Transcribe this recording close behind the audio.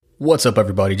What's up,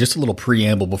 everybody? Just a little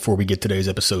preamble before we get today's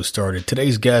episode started.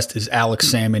 Today's guest is Alex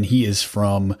Salmon. He is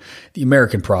from the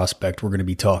American Prospect. We're going to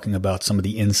be talking about some of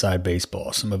the inside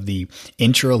baseball, some of the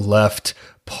intra-left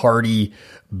party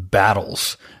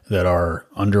battles that are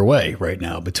underway right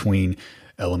now between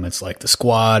elements like the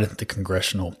Squad, the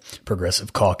Congressional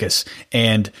Progressive Caucus,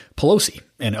 and Pelosi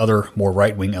and other more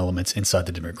right-wing elements inside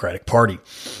the Democratic Party.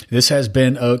 This has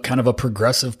been a kind of a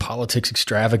progressive politics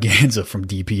extravaganza from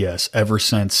DPS ever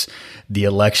since the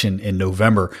election in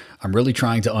November. I'm really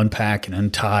trying to unpack and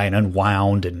untie and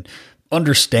unwound and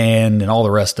understand and all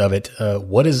the rest of it,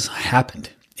 what has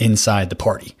happened inside the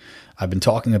party. I've been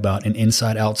talking about an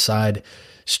inside-outside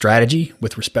strategy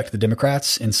with respect to the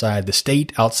Democrats inside the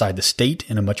state, outside the state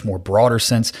in a much more broader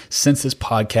sense since this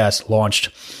podcast launched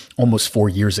almost 4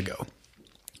 years ago.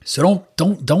 So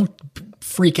don't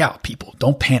freak out, people.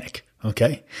 Don't panic.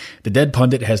 Okay. The Dead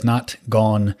Pundit has not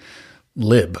gone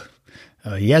lib.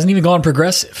 He hasn't even gone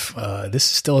progressive. This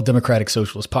is still a Democratic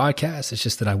Socialist podcast. It's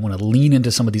just that I want to lean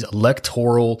into some of these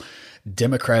electoral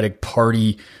Democratic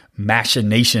Party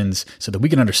machinations so that we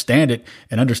can understand it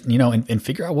and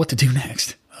figure out what to do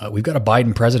next. We've got a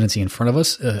Biden presidency in front of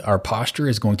us. Our posture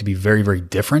is going to be very, very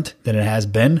different than it has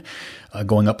been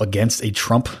going up against a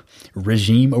Trump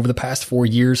regime over the past 4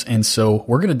 years. And so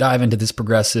we're going to dive into this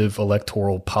progressive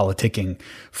electoral politicking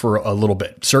for a little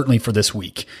bit, certainly for this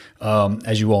week.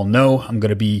 As you all know, I'm going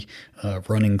to be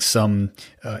running some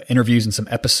interviews and some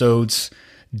episodes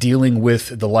dealing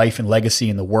with the life and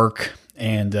legacy and the work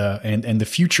and the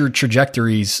future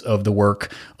trajectories of the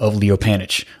work of Leo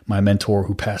Panitch, my mentor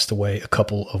who passed away a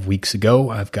couple of weeks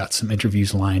ago. I've got some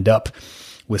interviews lined up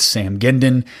with Sam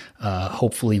Gendon,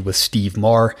 hopefully with Steve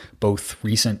Marr, both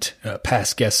recent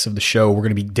past guests of the show. We're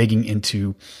going to be digging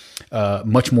into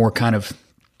much more kind of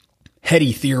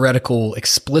heady, theoretical,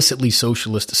 explicitly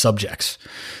socialist subjects.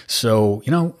 So,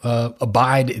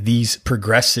 abide these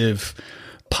progressive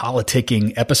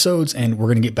politicking episodes, and we're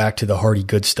going to get back to the hearty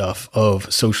good stuff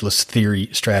of socialist theory,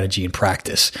 strategy, and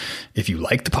practice. If you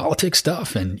like the politics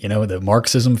stuff and, the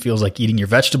Marxism feels like eating your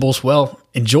vegetables, well,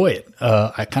 enjoy it.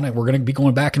 We're going to be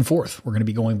going back and forth. We're going to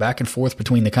be going back and forth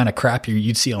between the kind of crap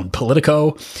you'd see on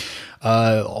Politico,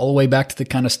 all the way back to the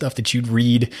kind of stuff that you'd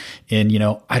read in,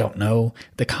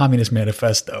 the Communist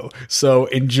Manifesto. So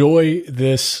enjoy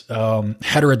this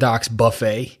heterodox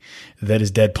buffet that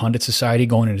is Dead Pundit Society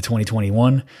going into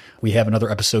 2021. We have another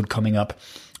episode coming up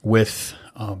with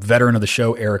veteran of the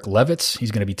show, Eric Levitz. He's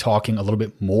going to be talking a little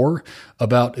bit more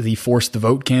about the Force the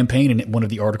Vote campaign and one of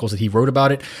the articles that he wrote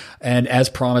about it. And as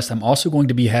promised, I'm also going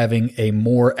to be having a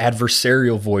more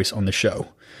adversarial voice on the show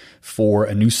for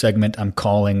a new segment I'm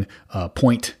calling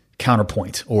Point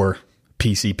Counterpoint, or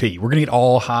PCP. We're going to get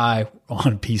all high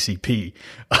on PCP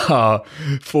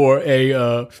for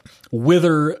a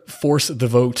wither Force the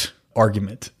Vote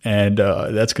argument. And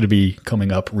that's going to be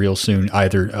coming up real soon,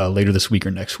 either later this week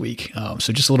or next week.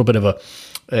 So just a little bit of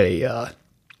a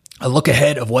look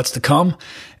ahead of what's to come,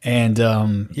 and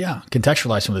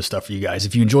contextualize some of this stuff for you guys.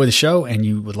 If you enjoy the show and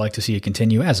you would like to see it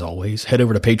continue, as always, head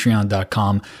over to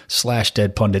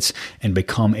patreon.com/deadpundits and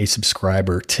become a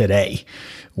subscriber today.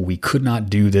 We could not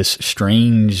do this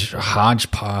strange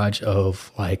hodgepodge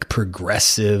of like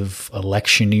progressive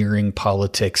electioneering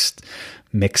politics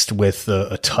mixed with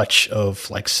a touch of,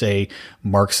 like, say,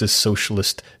 Marxist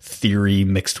socialist theory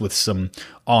mixed with some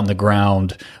on the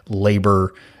ground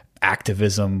labor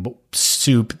activism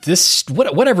soup,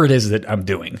 whatever it is that I'm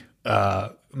doing,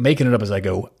 making it up as I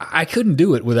go. I couldn't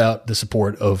do it without the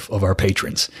support of our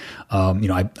patrons.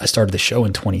 I started the show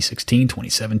in 2016,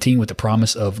 2017 with the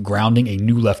promise of grounding a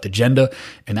new left agenda.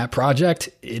 And that project,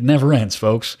 it never ends,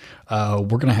 folks. We're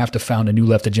going to have to found a new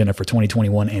left agenda for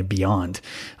 2021 and beyond,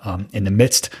 in the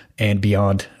midst and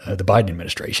beyond the Biden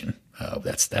administration.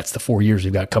 That's the 4 years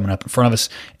we've got coming up in front of us.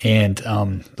 And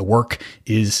the work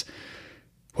is,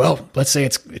 well, let's say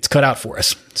it's cut out for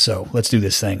us. So let's do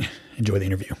this thing. Enjoy the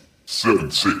interview. 7,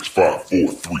 6, 5, 4,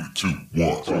 3, 2, 1.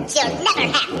 You'll never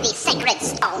have the sacred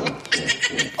stone.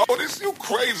 Oh, this you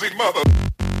crazy mother.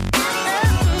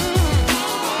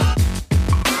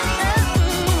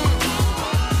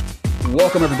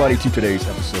 Welcome, everybody, to today's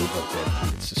episode of Dead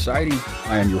Pundit Society.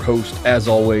 I am your host, as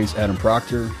always, Adam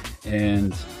Proctor,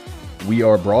 and we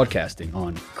are broadcasting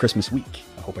on Christmas week.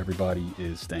 I hope everybody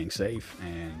is staying safe.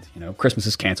 And, Christmas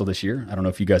is canceled this year. I don't know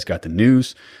if you guys got the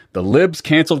news. The libs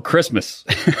canceled Christmas.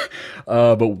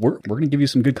 But we're going to give you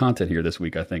some good content here this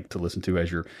week, I think, to listen to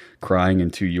as you're crying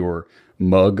into your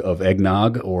mug of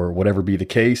eggnog or whatever be the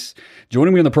case.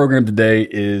 Joining me on the program today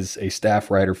is a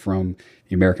staff writer from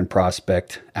the American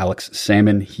Prospect, Alex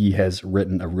Salmon. He has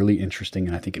written a really interesting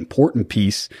and I think important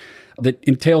piece that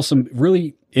entails some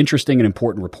really interesting and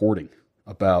important reporting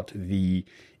about the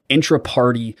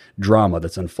intra-party drama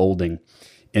that's unfolding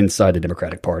inside the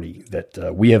Democratic Party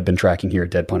that we have been tracking here at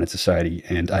Dead Planet Society.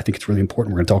 And I think it's really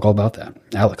important. We're going to talk all about that.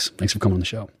 Alex, thanks for coming on the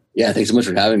show. Yeah, thanks so much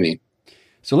for having me.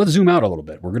 So let's zoom out a little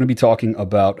bit. We're going to be talking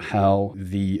about how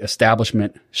the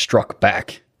establishment struck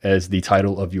back, as the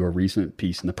title of your recent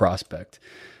piece in The Prospect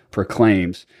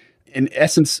proclaims, in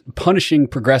essence, punishing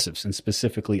progressives, and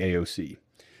specifically AOC,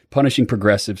 punishing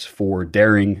progressives for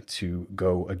daring to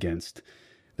go against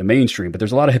the mainstream. But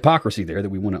there's a lot of hypocrisy there that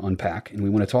we want to unpack, and we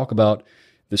want to talk about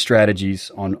the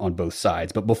strategies on both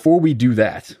sides. But before we do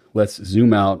that, let's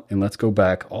zoom out and let's go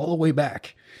back, all the way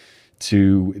back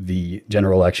to the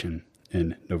general election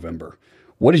in November.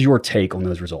 What is your take on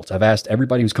those results? I've asked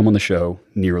everybody who's come on the show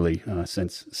nearly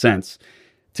since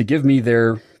to give me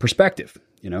their perspective.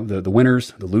 You know, the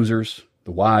winners, the losers,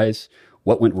 the whys,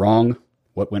 what went wrong,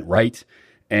 what went right,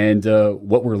 and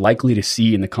what we're likely to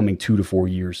see in the coming 2 to 4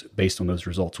 years based on those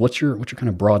results. What's your kind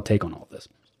of broad take on all of this?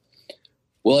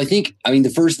 Well,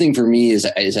 the first thing for me is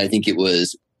I think it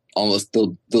was almost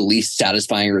the least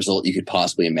satisfying result you could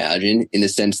possibly imagine, in the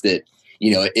sense that,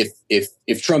 you know,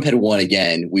 if Trump had won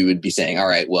again, we would be saying, all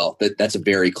right, well, that's a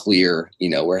very clear, you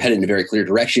know, we're headed in a very clear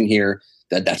direction here.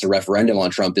 That's a referendum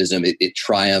on Trumpism. It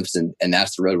triumphs, and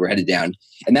that's the road we're headed down.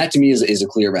 And that to me is a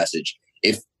clear message.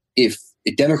 If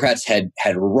Democrats had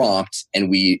romped and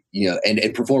we, you know, and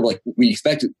performed like we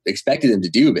expected them to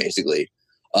do, basically,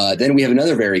 then we have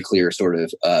another very clear sort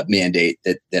of mandate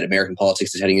that American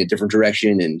politics is heading in a different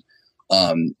direction,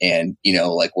 and you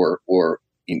know, like we're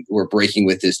breaking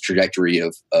with this trajectory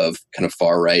of kind of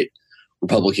far right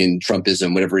Republican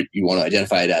Trumpism, whatever you want to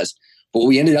identify it as. But what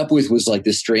we ended up with was like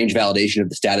this strange validation of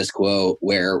the status quo,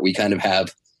 where we kind of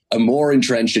have a more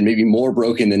entrenched and maybe more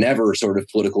broken than ever sort of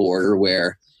political order,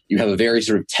 where you have a very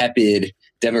sort of tepid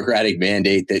Democratic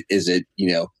mandate that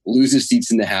loses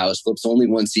seats in the House, flips only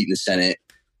one seat in the Senate.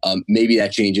 Maybe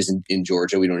that changes in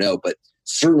Georgia. We don't know. But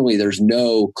certainly there's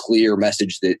no clear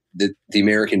message that the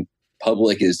American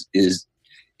public is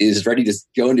ready to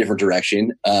go in a different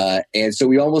direction. And so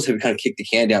we almost have kind of kicked the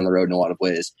can down the road in a lot of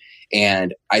ways.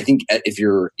 And I think if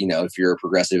you're a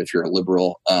progressive, if you're a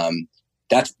liberal,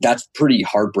 that's pretty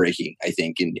heartbreaking, I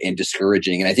think, and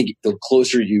discouraging. And I think the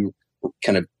closer you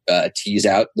kind of tease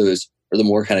out those, or the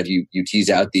more kind of you tease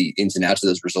out the ins and outs of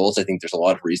those results, I think there's a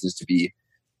lot of reasons to be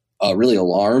really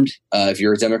alarmed if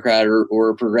you're a Democrat or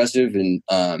a progressive, and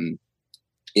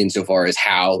insofar as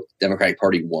how Democratic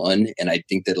Party won. And I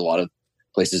think that a lot of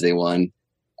places they won,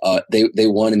 they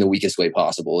won in the weakest way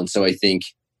possible. And so I think,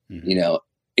 you know,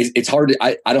 it's hard to,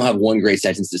 I don't have one great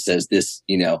sentence that says this,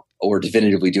 you know, or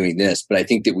definitively doing this, but I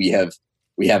think that we have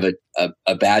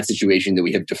a bad situation that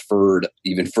we have deferred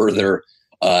even further.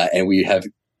 And we have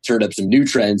turned up some new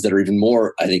trends that are even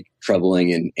more, I think,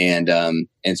 troubling. And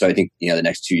so I think, you know, the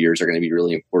next 2 years are going to be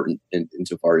really important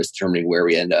insofar as determining where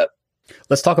we end up.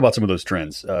 Let's talk about some of those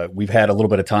trends. We've had a little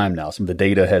bit of time now. Some of the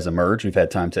data has emerged. We've had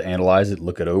time to analyze it,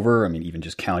 look it over. I mean, even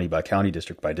just county by county,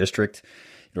 district by district.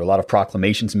 There are a lot of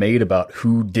proclamations made about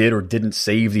who did or didn't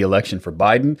save the election for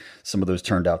Biden. Some of those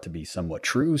turned out to be somewhat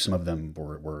true. Some of them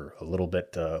were a little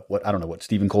bit, what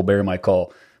Stephen Colbert might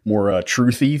call more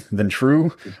truthy than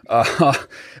true.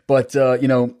 But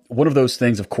one of those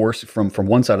things, of course, from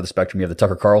one side of the spectrum, you have the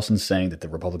Tucker Carlson saying that the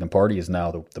Republican Party is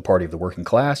now the party of the working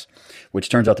class, which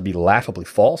turns out to be laughably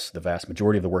false. The vast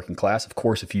majority of the working class, of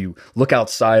course, if you look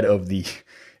outside of the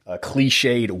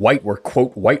cliched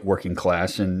white working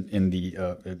class in the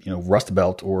Rust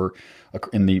Belt or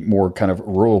in the more kind of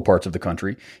rural parts of the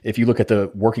country. If you look at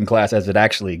the working class as it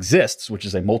actually exists, which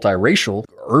is a multiracial,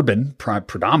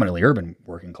 predominantly urban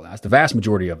working class, the vast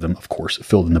majority of them, of course,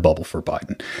 filled in the bubble for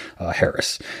Biden,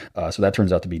 Harris. So that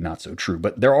turns out to be not so true.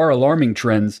 But there are alarming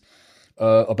trends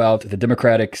about the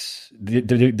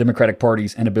Democratic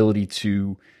Party's inability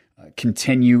to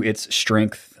continue its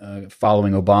strength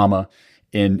following Obama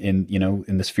in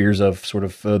the spheres of sort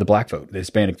of the black vote, the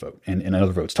Hispanic vote, and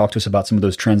other votes. Talk to us about some of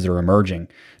those trends that are emerging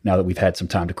now that we've had some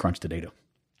time to crunch the data.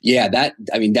 Yeah,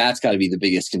 that's got to be the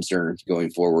biggest concern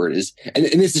going forward. And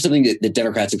this is something that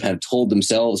Democrats have kind of told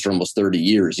themselves for almost 30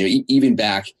 years. You know, even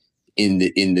back in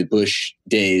the Bush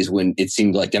days, when it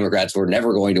seemed like Democrats were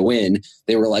never going to win,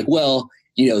 they were like, well,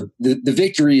 you know, the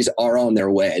victories are on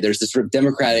their way. There's this sort of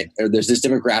there's this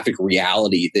demographic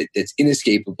reality that's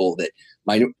inescapable, that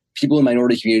people in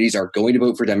minority communities are going to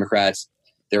vote for Democrats.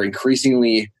 They're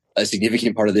increasingly a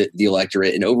significant part of the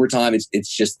electorate, and over time,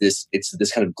 it's just this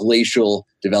kind of glacial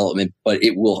development, but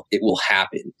it will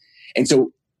happen. And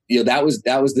so, you know, that was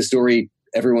the story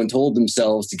everyone told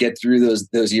themselves to get through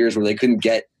those years where they couldn't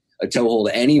get a toehold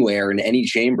anywhere in any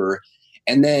chamber.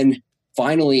 And then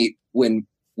finally, when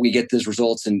we get those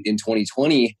results in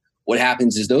 2020, what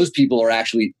happens is those people are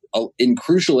actually in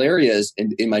crucial areas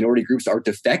and in minority groups are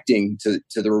defecting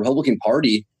to the Republican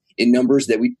Party in numbers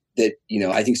that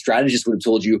I think strategists would have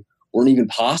told you weren't even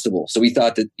possible. So we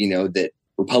thought that, that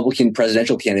Republican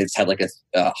presidential candidates had like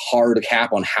a hard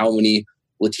cap on how many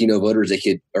Latino voters they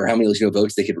could, or how many Latino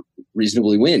votes they could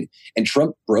reasonably win. And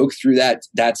Trump broke through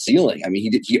that ceiling. I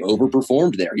mean, he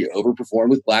overperformed there. He overperformed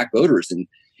with black voters,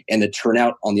 and the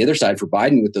turnout on the other side for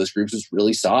Biden with those groups was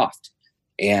really soft.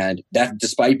 And that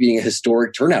despite being a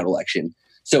historic turnout election.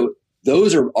 So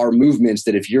those are movements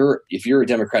that if you're a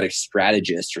Democratic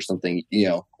strategist or something,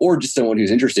 or just someone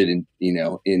who's interested in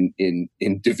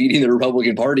defeating the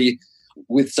Republican Party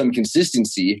with some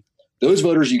consistency, those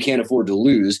voters you can't afford to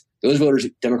lose. Those voters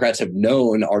Democrats have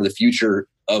known are the future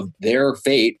of their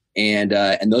fate, and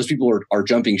those people are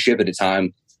jumping ship at a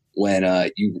time when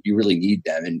you really need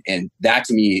them, and that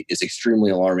to me is extremely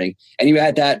alarming. And you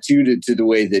add that to the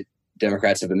way that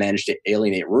Democrats have managed to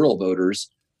alienate rural voters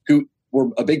who were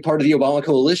a big part of the Obama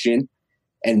coalition,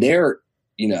 and they're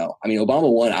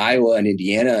Obama won Iowa and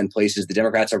Indiana and places the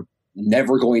Democrats are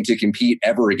never going to compete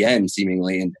ever again,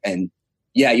 seemingly, and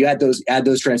yeah, you add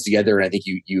those trends together, and I think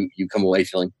you come away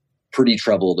feeling pretty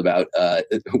troubled about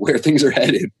where things are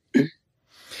headed.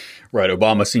 Right.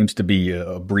 Obama seems to be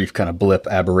a brief kind of blip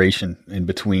aberration in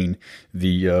between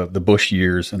the Bush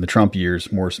years and the Trump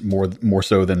years, more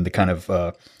so than the kind of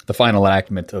the final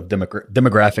enactment of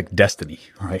demographic destiny,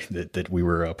 right? That we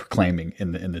were proclaiming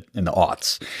in the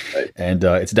aughts, right. And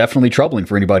it's definitely troubling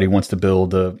for anybody who wants to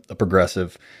build a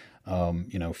progressive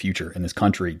future in this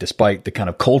country, despite the kind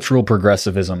of cultural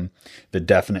progressivism that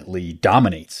definitely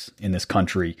dominates in this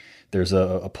country. There's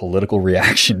a political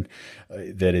reaction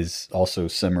that is also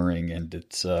simmering, and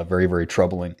it's very, very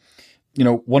troubling.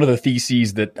 One of the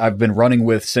theses that I've been running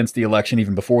with since the election,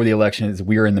 even before the election, is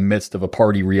we are in the midst of a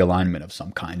party realignment of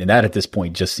some kind. And that at this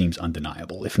point just seems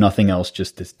undeniable. If nothing else,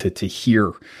 just to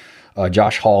hear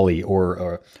Josh Hawley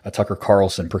or Tucker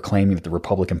Carlson proclaiming that the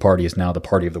Republican Party is now the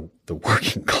party of the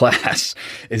working class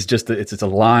is just it's a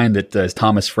line that, as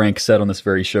Thomas Frank said on this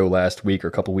very show last week or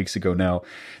a couple weeks ago now,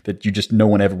 that no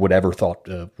one would ever thought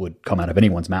would come out of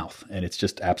anyone's mouth, and it's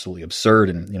just absolutely absurd.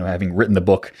 And having written the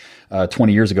book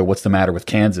 20 years ago, "What's the Matter with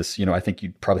Kansas?" I think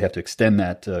you'd probably have to extend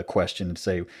that question and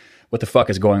say, what the fuck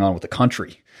is going on with the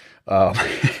country?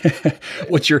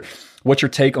 What's your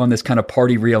take on this kind of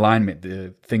party realignment?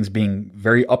 The things being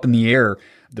very up in the air.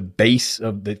 The base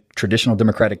of the traditional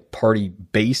Democratic Party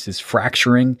base is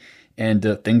fracturing, and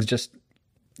things just,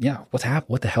 what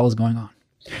the hell is going on?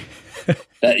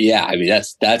 I mean,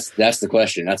 that's the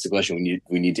question. That's the question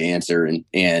we need to answer. And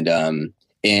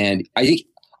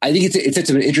I think it's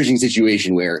an interesting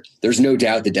situation where there's no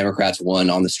doubt the Democrats won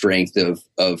on the strength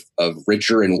of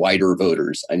richer and whiter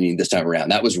voters. I mean, this time around,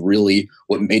 that was really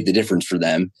what made the difference for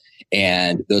them.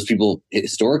 And those people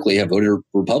historically have voted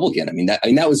Republican. I mean,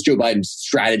 that was Joe Biden's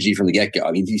strategy from the get-go.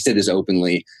 I mean, he said this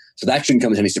openly, so that shouldn't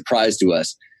come as any surprise to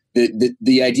us.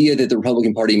 The idea that the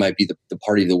Republican Party might be the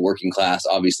party of the working class,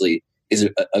 obviously, is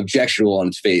objectionable on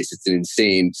its face. It's an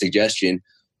insane suggestion.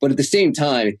 But at the same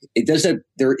time,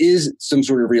 there is some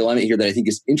sort of realignment here that I think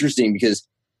is interesting, because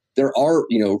there are,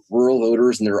 rural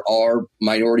voters and there are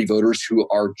minority voters who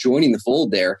are joining the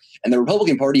fold there. And the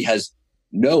Republican Party has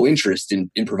no interest in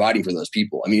providing for those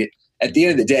people. I mean, at the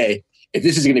end of the day, if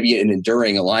this is going to be an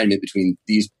enduring alignment between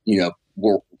these,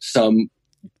 some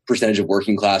percentage of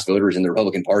working class voters in the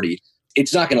Republican Party,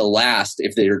 it's not going to last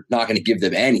if they're not going to give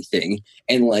them anything.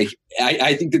 And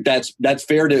I think that's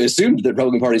fair to assume that the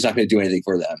Republican Party is not going to do anything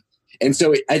for them. And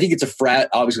so I think it's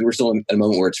obviously we're still in a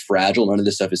moment where it's fragile. None of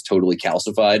this stuff is totally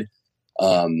calcified.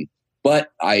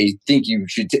 But I think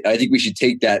we should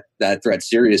take that threat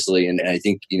seriously. And I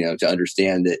think, to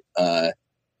understand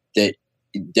that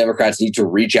Democrats need to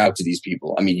reach out to these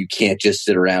people. I mean, you can't just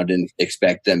sit around and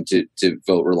expect them to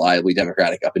vote reliably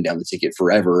Democratic up and down the ticket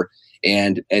forever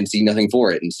and see nothing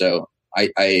for it. And so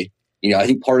I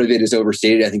think part of it is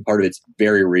overstated. I think part of it's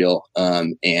very real.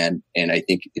 And I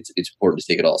think it's important to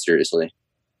take it all seriously.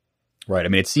 Right. I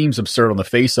mean, it seems absurd on the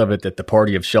face of it that the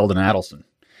party of Sheldon Adelson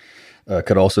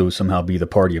could also somehow be the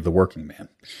party of the working man.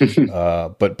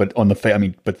 But on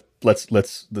but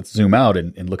let's zoom out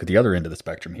and look at the other end of the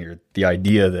spectrum here. The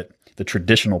idea that the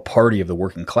traditional party of the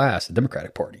working class, the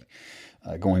Democratic Party,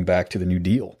 going back to the New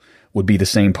Deal, would be the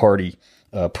same party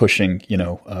pushing,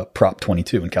 Prop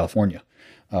 22 in California,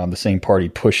 the same party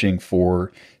pushing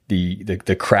for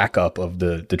the crack up of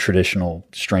the traditional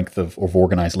strength of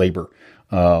organized labor,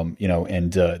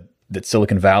 that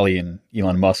Silicon Valley and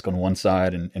Elon Musk on one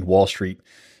side and Wall Street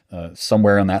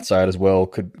somewhere on that side as well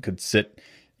could sit,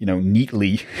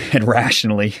 neatly and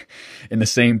rationally in the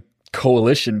same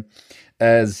coalition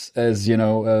as the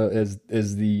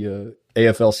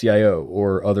AFL-CIO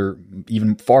or other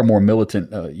even far more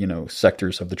militant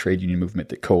sectors of the trade union movement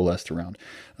that coalesced around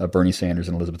Bernie Sanders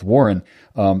and Elizabeth Warren.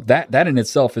 That in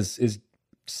itself is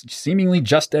seemingly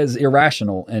just as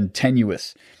irrational and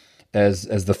tenuous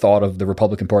as the thought of the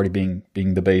Republican Party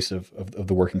being the base of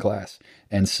the working class.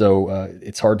 And so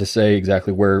it's hard to say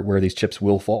exactly where these chips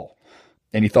will fall.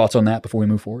 Any thoughts on that before we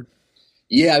move forward?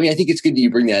 Yeah, I mean, I think it's good that you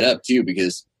bring that up too,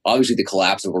 because obviously the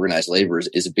collapse of organized labor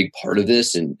is a big part of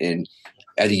this. And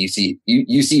I think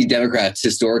you see Democrats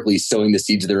historically sowing the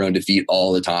seeds of their own defeat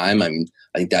all the time. I mean,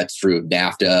 I think that's true of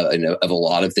NAFTA and of a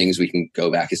lot of things we can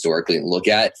go back historically and look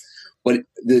at. But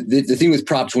the thing with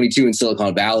Prop 22 in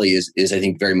Silicon Valley is I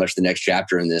think very much the next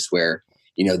chapter in this, where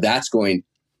that's going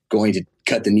to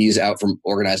cut the knees out from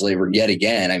organized labor yet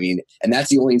again. I mean, and that's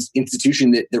the only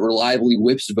institution that reliably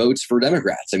whips votes for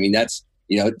Democrats. I mean, that's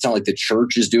it's not like the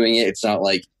church is doing it. It's not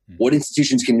like what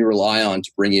institutions can you rely on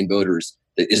to bring in voters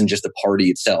that isn't just the party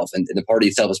itself, and the party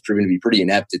itself has proven to be pretty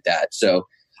inept at that. So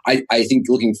I think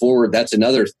looking forward, that's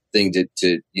another thing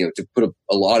to put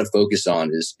a lot of focus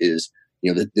on is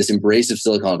this embrace of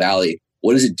Silicon Valley.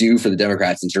 What does it do for the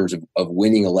Democrats in terms of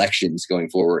winning elections going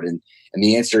forward? And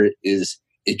the answer is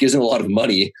it gives them a lot of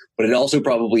money, but it also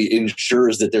probably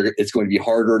ensures that it's going to be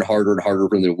harder and harder and harder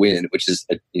for them to win, which is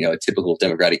a typical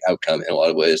Democratic outcome in a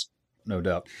lot of ways. No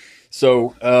doubt.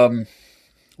 So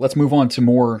let's move on to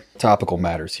more topical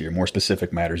matters here, more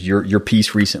specific matters. Your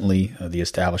piece recently, The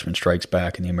Establishment Strikes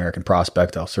Back in the American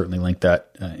Prospect, I'll certainly link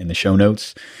that in the show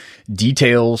notes,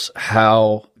 details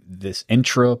how this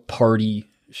intra-party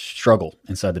struggle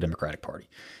inside the Democratic Party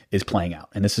is playing out.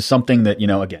 And this is something that,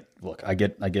 again, look, I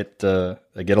get a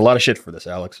lot of shit for this,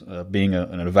 Alex, being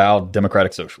an avowed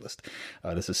democratic socialist.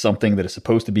 This is something that is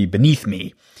supposed to be beneath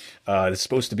me. It's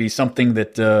supposed to be something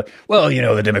that,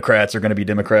 the Democrats are going to be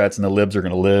Democrats and the libs are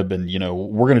going to lib, and,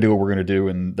 we're going to do what we're going to do,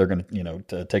 and they're going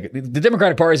to take it. The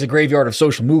Democratic Party is a graveyard of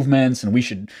social movements, and we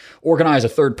should organize a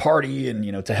third party,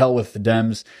 and, to hell with the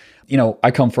Dems.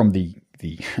 I come from the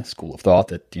school of thought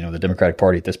that, the Democratic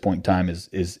Party at this point in time is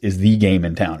the game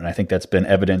in town. And I think that's been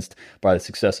evidenced by the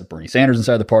success of Bernie Sanders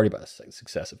inside the party, by the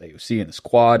success of AOC and the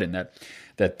squad, and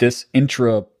that this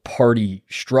intra-party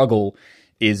struggle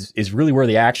is really where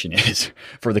the action is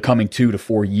for the coming 2 to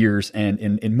 4 years.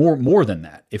 And more than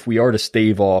that, if we are to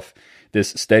stave off this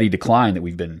steady decline that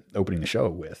we've been opening the show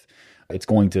with, we're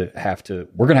going to have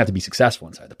to be successful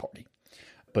inside the party.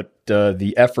 But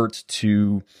the efforts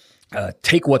to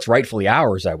take what's rightfully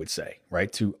ours, I would say,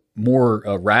 right, to more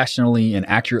rationally and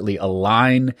accurately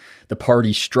align the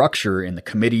party structure in the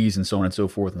committees and so on and so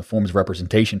forth, and the forms of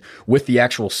representation with the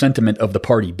actual sentiment of the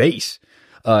party base,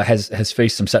 has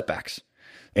faced some setbacks.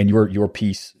 And your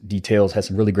piece has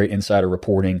some really great insider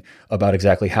reporting about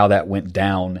exactly how that went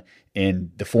down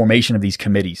in the formation of these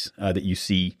committees that you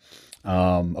see.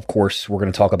 Of course, we're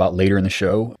going to talk about later in the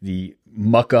show the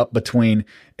muck up between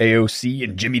AOC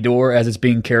and Jimmy Dore as it's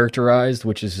being characterized,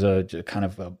 which is kind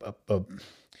of a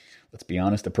let's be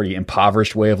honest, a pretty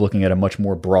impoverished way of looking at a much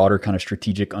more broader kind of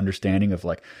strategic understanding of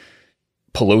like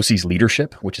Pelosi's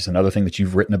leadership, which is another thing that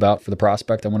you've written about for the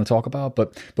Prospect I want to talk about.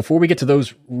 But before we get to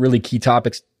those really key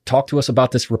topics, talk to us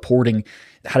about this reporting.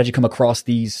 How did you come across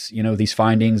these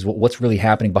findings? What's really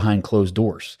happening behind closed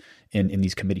doors in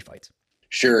these committee fights?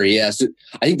 Sure. Yeah. So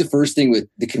I think the first thing with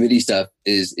the committee stuff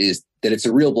is that it's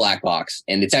a real black box,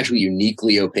 and it's actually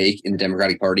uniquely opaque in the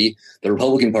Democratic Party. The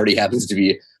Republican Party happens to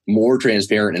be more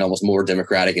transparent and almost more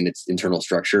democratic in its internal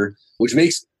structure, which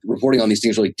makes reporting on these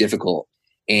things really difficult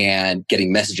and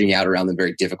getting messaging out around them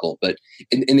very difficult. But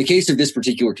in the case of this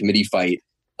particular committee fight,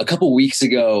 a couple weeks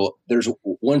ago, there's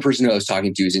one person who I was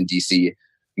talking to who's in DC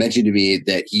mentioned to me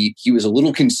that he was a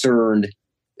little concerned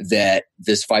that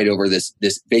this fight over this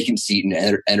vacant seat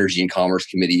in Energy and Commerce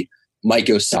Committee might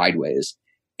go sideways.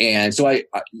 And so I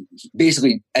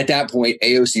basically, at that point,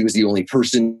 AOC was the only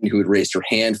person who had raised her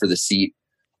hand for the seat.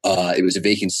 It was a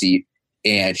vacant seat,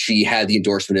 and she had the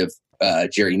endorsement of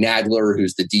Jerry Nadler,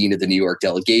 who's the dean of the New York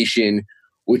delegation,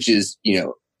 which is,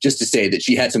 just to say that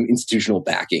she had some institutional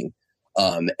backing.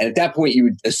 And at that point, you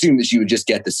would assume that she would just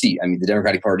get the seat. I mean, the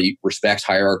Democratic Party respects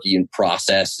hierarchy and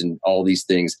process and all these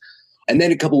things. And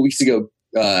then a couple of weeks ago,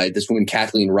 this woman,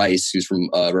 Kathleen Rice, who's from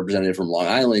representative from Long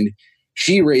Island,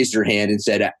 she raised her hand and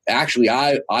said, actually,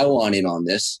 I want in on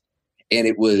this. And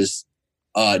it was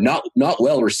not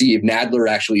well received. Nadler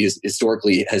actually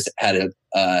historically has a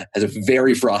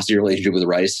very frosty relationship with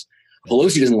Rice.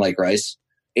 Pelosi doesn't like Rice.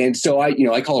 And so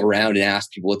I called around and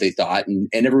asked people what they thought. And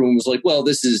everyone was like, well,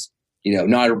 this is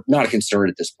not a concern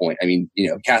at this point. I mean,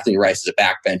 Kathleen Rice is a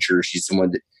backbencher. She's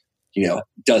someone that,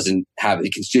 doesn't have a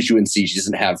constituency. She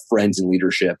doesn't have friends in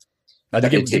leadership. I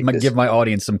give my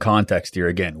audience some context here.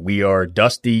 Again, we are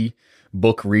dusty,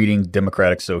 book-reading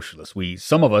Democratic Socialists.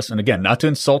 Some of us, and again, not to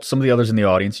insult some of the others in the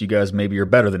audience, you guys maybe are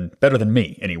better than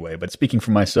me anyway. But speaking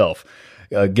for myself,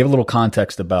 give a little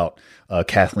context about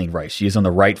Kathleen Rice. She is on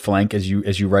the right flank, as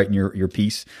you write in your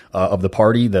piece, of the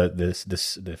party,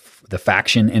 the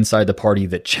faction inside the party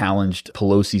that challenged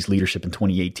Pelosi's leadership in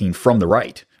 2018 from the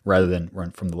right rather than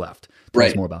from the left. Tell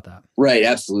us more about that. Right,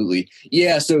 absolutely.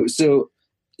 Yeah. So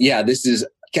yeah, this is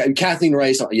Kathleen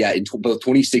Rice. Yeah, in both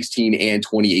 2016 and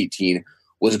 2018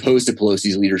 was opposed to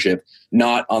Pelosi's leadership,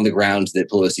 not on the grounds that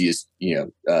Pelosi is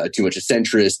too much a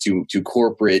centrist, too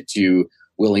corporate, too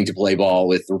willing to play ball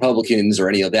with Republicans or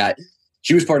any of that.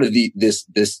 She was part of this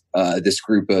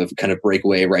group of kind of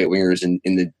breakaway right wingers in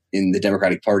the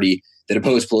Democratic Party that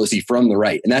opposed Pelosi from the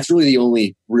right, and that's really the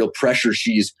only real pressure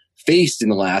she's faced in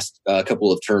the last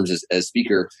couple of terms as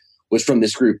speaker was from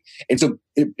this group. And so,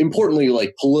 importantly,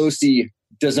 like Pelosi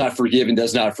does not forgive and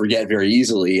does not forget very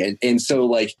easily, and so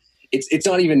like it's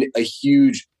not even a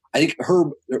huge. I think her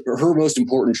most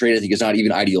important trait, I think, is not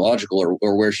even ideological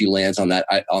or where she lands on that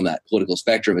political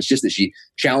spectrum. It's just that she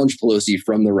challenged Pelosi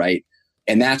from the right,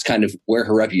 and that's kind of where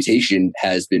her reputation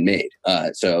has been made.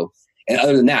 And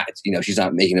other than that, she's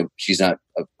not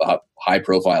a high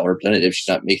profile representative. She's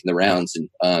not making the rounds,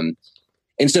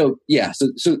 and so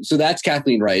that's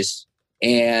Kathleen Rice,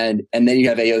 and then you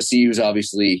have AOC, who's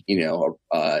obviously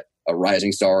a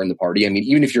rising star in the party. I mean,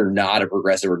 even if you're not a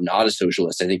progressive or not a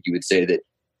socialist, I think you would say that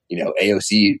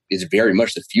AOC is very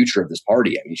much the future of this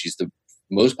party. I mean, she's the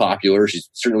most popular. She's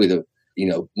certainly the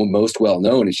most well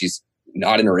known, and she's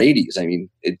not in her 80s. I mean,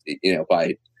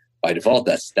 by default,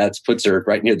 that's puts her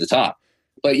right near the top.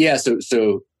 But yeah,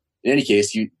 so in any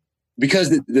case, because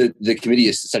the committee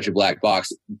is such a black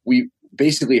box, we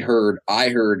basically I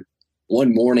heard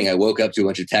one morning, I woke up to a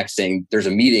bunch of texts saying there's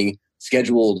a meeting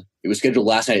scheduled. It was scheduled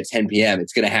last night at 10 p.m.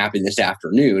 It's going to happen this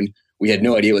afternoon. We had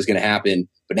no idea what was going to happen,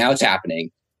 but now it's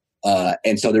happening.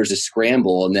 And so there's a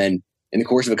scramble, and then in the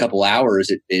course of a couple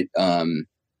hours, the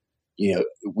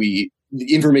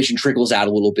information trickles out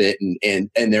a little bit, and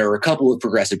there are a couple of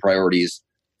progressive priorities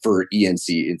for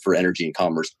ENC and for energy and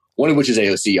commerce. One of which is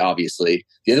AOC, obviously.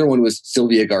 The other one was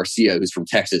Sylvia Garcia, who's from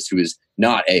Texas, who is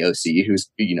not AOC, who's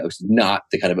not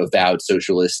the kind of avowed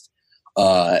socialist,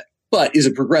 but is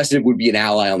a progressive, would be an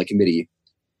ally on the committee.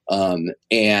 Long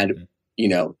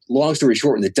story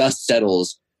short, when the dust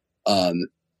settles,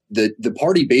 the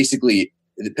party basically,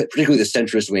 particularly the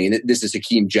centrist wing, and this is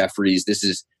Hakeem Jeffries, this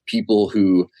is people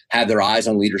who have their eyes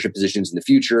on leadership positions in the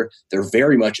future. They're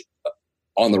very much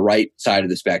on the right side of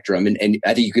the spectrum, and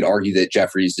I think you could argue that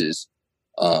Jeffries is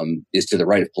to the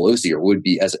right of Pelosi, or would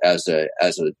be as a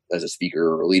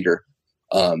speaker or a leader.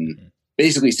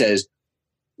 Basically says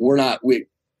we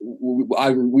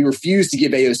refuse to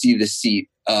give AOC the seat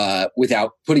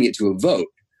without putting it to a vote,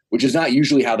 which is not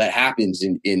usually how that happens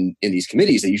in these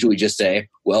committees. They usually just say,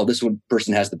 well, this one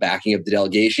person has the backing of the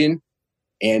delegation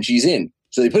and she's in.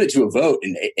 So they put it to a vote,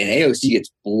 and AOC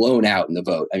gets blown out in the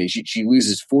vote. I mean, she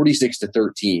loses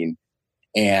 46-13.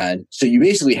 And so you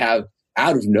basically have,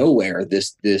 out of nowhere,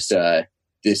 this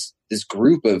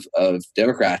group of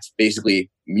Democrats basically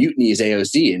mutinies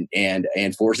AOC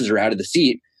and forces her out of the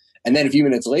seat. And then a few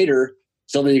minutes later,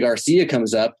 Sylvia Garcia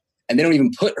comes up, and they don't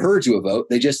even put her to a vote.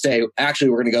 They just say, actually,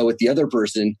 we're going to go with the other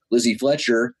person, Lizzie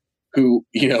Fletcher, who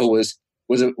was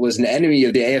an enemy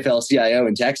of the AFL-CIO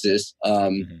in Texas.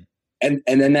 And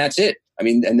then that's it. I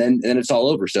mean, and then it's all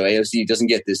over. So AOC doesn't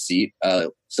get this seat.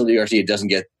 Sylvia Garcia doesn't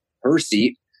get her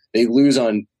seat. They lose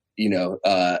on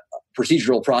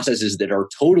procedural processes that are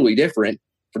totally different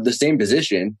for the same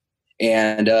position.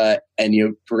 And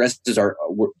progressives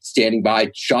were standing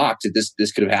by, shocked that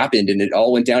this could have happened, and it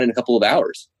all went down in a couple of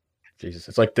hours. Jesus,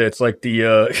 it's like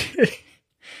the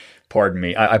pardon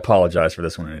me, I apologize for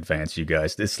this one in advance, you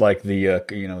guys. It's like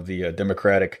the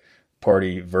Democratic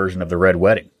Party version of the Red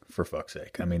Wedding, for fuck's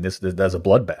sake. I mean, that's a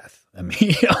bloodbath. I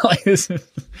mean,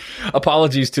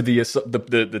 apologies to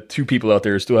the two people out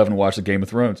there who still haven't watched the Game of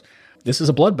Thrones. This is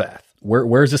a bloodbath.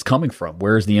 Where is this coming from?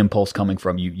 Where is the impulse coming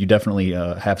from? You definitely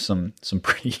have some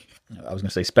pretty, I was going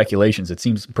to say speculations. It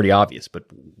seems pretty obvious, but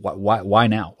why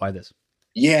now? Why this?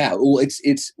 Yeah, well,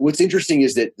 it's what's interesting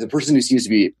is that the person who seems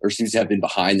to have been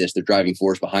behind this, the driving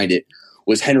force behind it,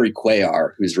 was Henry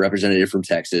Cuellar, who's a representative from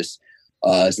Texas,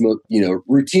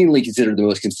 routinely considered the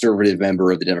most conservative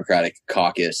member of the Democratic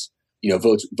caucus.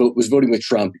 Was voting with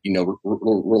Trump,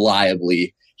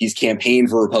 reliably. He's campaigned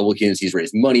for Republicans. He's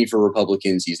raised money for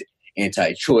Republicans. He's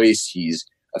anti-choice. He's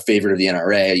a favorite of the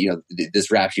NRA.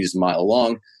 This rap sheet is a mile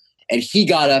long. And he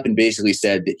got up and basically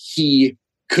said that he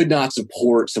could not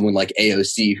support someone like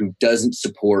AOC who doesn't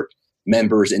support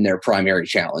members in their primary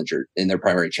challenger in their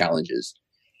primary challenges.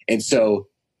 And so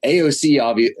AOC,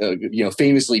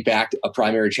 famously backed a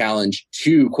primary challenge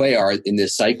to Cuellar in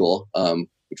this cycle,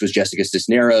 which was Jessica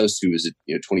Cisneros, who was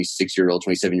a 26-year-old,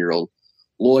 27-year-old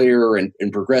lawyer and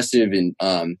progressive, and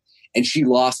she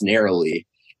lost narrowly.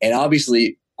 And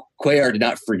obviously, Cuellar did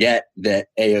not forget that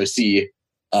AOC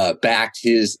backed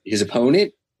his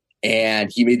opponent,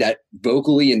 and he made that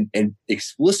vocally and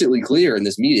explicitly clear in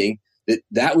this meeting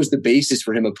that was the basis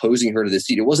for him opposing her to the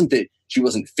seat. It wasn't that she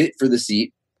wasn't fit for the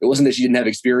seat. It wasn't that she didn't have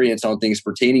experience on things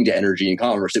pertaining to energy and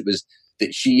commerce. It was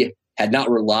that she had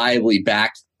not reliably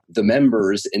backed the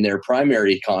members in their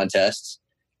primary contests,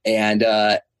 and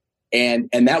that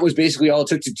was basically all it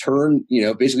took to turn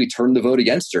the vote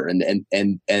against her. And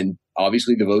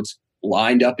obviously the votes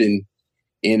lined up in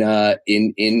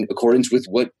accordance with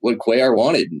what Cuellar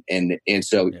wanted, and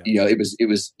so it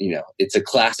was it's a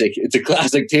classic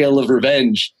tale of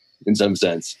revenge in some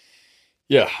sense.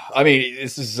 Yeah, I mean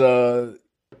this is there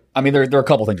are a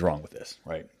couple things wrong with this,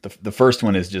 right? The first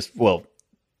one is just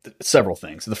several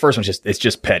things. The first one is it's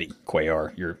just petty.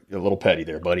 Cuellar, you're a little petty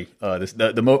there, buddy.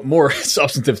 The more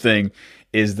substantive thing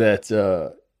is that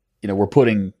we're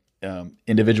putting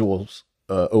individuals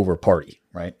over party,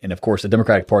 right? And of course, the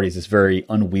Democratic Party is this very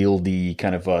unwieldy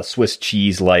kind of Swiss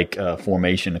cheese-like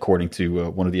formation, according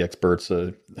to one of the experts,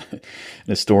 an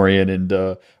historian and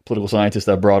political scientist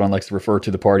I brought on likes to refer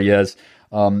to the party as.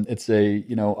 It's a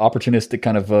opportunistic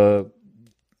kind of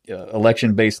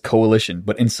election-based coalition,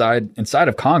 but inside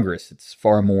of Congress, it's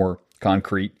far more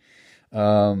concrete.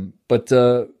 But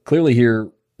clearly here,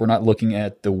 we're not looking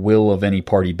at the will of any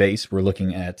party base. We're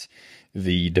looking at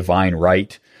the divine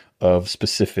right of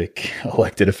specific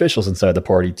elected officials inside the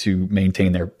party to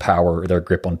maintain their power, their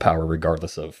grip on power,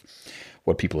 regardless of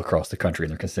what people across the country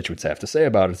and their constituents have to say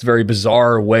about it. It's a very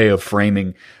bizarre way of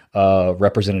framing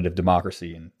representative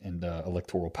democracy and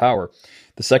electoral power.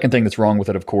 The second thing that's wrong with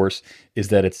it, of course, is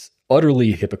that it's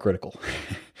utterly hypocritical.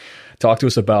 Talk to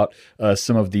us about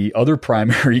some of the other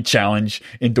primary challenge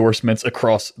endorsements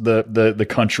across the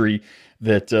country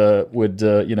that would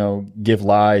give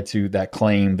lie to that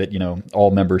claim that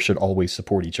all members should always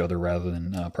support each other rather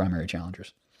than primary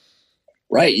challengers.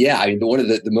 Right. Yeah. I mean, one of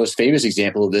the most famous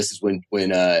example of this is when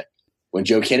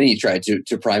Joe Kennedy tried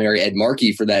to primary Ed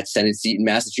Markey for that Senate seat in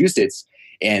Massachusetts,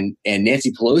 and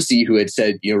Nancy Pelosi, who had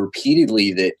said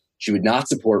repeatedly that she would not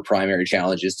support primary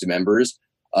challenges to members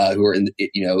who are in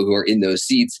those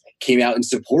seats, came out and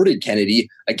supported Kennedy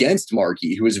against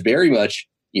Markey, who was very much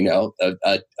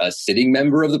a sitting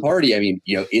member of the party. I mean,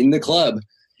 in the club,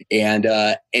 and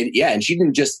she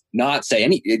didn't just not say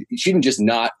she didn't just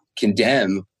not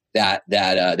condemn that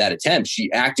attempt.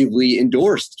 She actively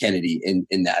endorsed Kennedy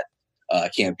in that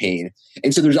campaign.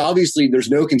 And so there's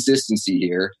no consistency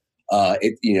here.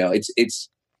 It's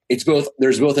both,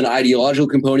 there's both an ideological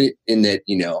component in that,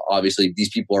 obviously these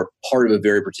people are part of a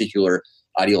very particular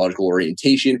ideological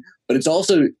orientation, but it's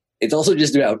also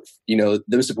just about,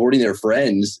 them supporting their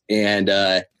friends. And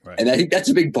right. And I think that's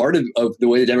a big part of the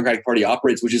way the Democratic Party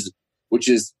operates, which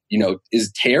is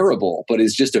terrible, but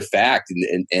is just a fact.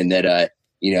 And that,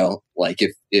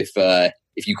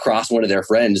 if you cross one of their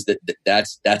friends,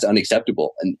 that's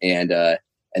unacceptable. And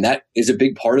that is a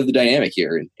big part of the dynamic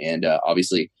here. And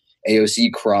obviously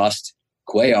AOC crossed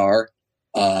Cuellar,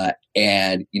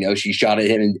 and, she shot at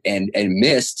him and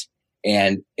missed.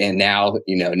 And now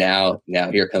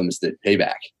here comes the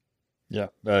payback. Yeah.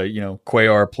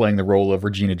 Cuellar playing the role of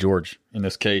Regina George in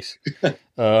this case.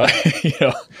 Don't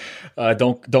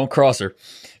cross her.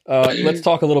 Let's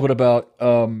talk a little bit about,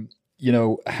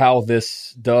 how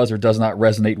this does or does not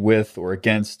resonate with or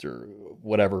against or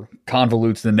whatever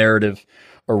convolutes the narrative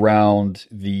around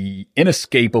the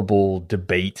inescapable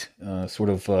debate,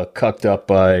 cucked up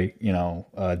by,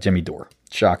 Jimmy Dore,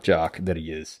 shock jock that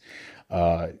he is.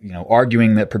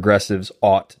 Arguing that progressives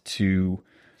ought to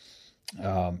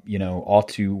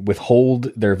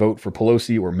withhold their vote for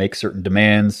Pelosi or make certain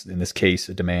demands. In this case,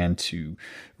 a demand to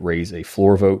raise a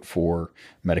floor vote for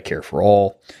Medicare for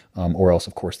all, or else,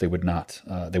 of course, they would not.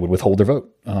 They would withhold their vote.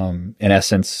 In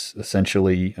essence,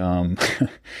 essentially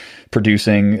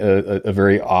producing a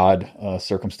very odd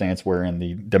circumstance wherein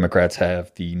the Democrats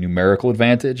have the numerical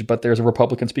advantage, but there's a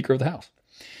Republican Speaker of the House.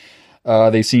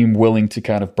 They seem willing to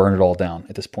kind of burn it all down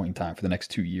at this point in time for the next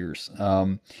 2 years.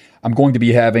 I'm going to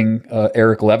be having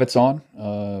Eric Levitz on,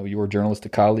 your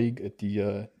journalistic colleague at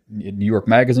the in New York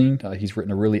Magazine. He's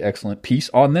written a really excellent piece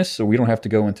on this, so we don't have to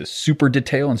go into super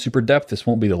detail and super depth. This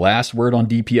won't be the last word on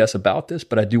DPS about this,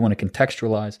 but I do want to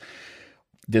contextualize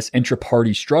this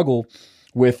intra-party struggle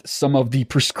with some of the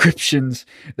prescriptions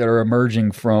that are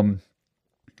emerging from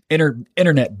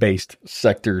internet-based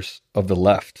sectors of the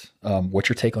left. What's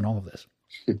your take on all of this?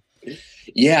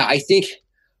 Yeah,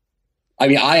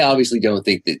 I obviously don't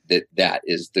think that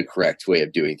is the correct way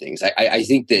of doing things. I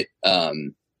think that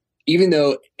even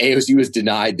though AOC was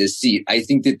denied this seat, I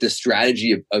think that the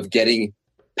strategy of getting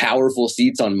powerful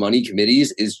seats on money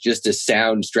committees is just a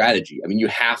sound strategy. I mean, you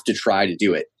have to try to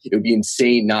do it. It would be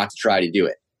insane not to try to do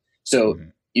it. So,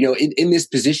 in this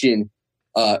position,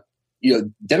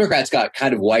 Democrats got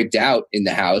kind of wiped out in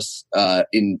the House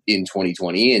in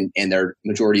 2020, and their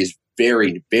majority is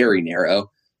very, very narrow.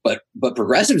 But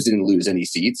progressives didn't lose any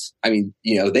seats. I mean,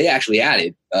 they actually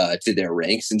added to their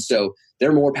ranks, and so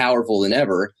they're more powerful than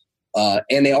ever.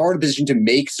 And they are in a position to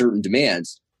make certain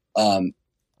demands.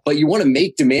 But you want to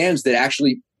make demands that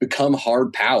actually become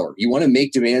hard power. You want to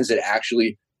make demands that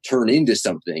actually turn into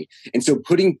something. And so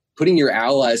putting your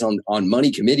allies on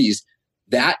money committees,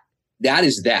 that's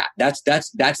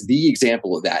the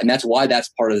example of that. And that's why that's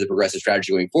part of the progressive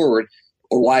strategy going forward,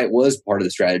 or why it was part of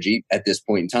the strategy at this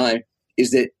point in time,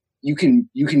 is that you can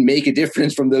make a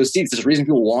difference from those seats. There's a reason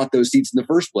people want those seats in the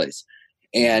first place.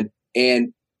 And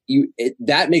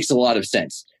that makes a lot of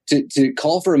sense. To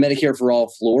call for a Medicare for all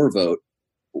floor vote,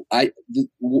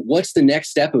 what's the next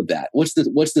step of that? What's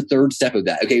the third step of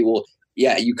that? Okay, well,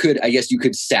 yeah, you could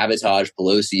sabotage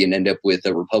Pelosi and end up with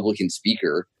a Republican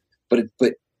speaker, but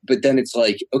then it's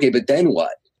like, okay, but then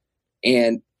what?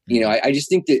 And I just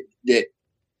think that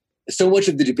so much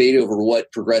of the debate over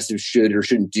what progressives should or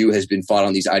shouldn't do has been fought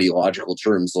on these ideological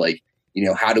terms, like,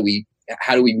 how do we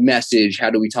message? How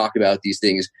do we talk about these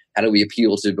things? How do we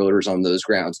appeal to voters on those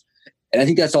grounds? And I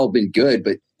think that's all been good,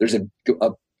 but there's a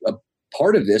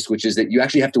part of this, which is that you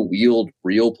actually have to wield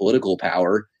real political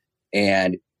power,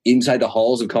 and inside the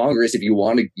halls of Congress, if you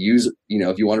want to use,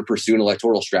 if you want to pursue an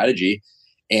electoral strategy,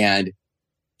 and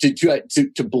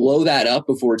to blow that up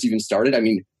before it's even started. I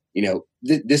mean,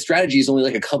 this strategy is only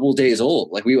like a couple of days old.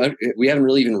 Like we haven't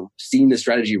really even seen the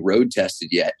strategy road tested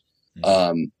yet.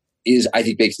 I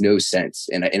think makes no sense,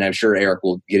 and I'm sure Eric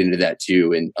will get into that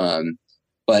too. And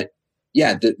but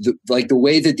yeah, the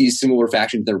way that these similar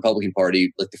factions in the Republican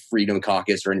Party, like the Freedom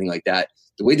Caucus or anything like that,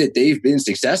 the way that they've been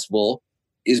successful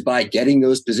is by getting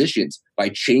those positions, by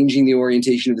changing the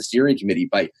orientation of the steering committee,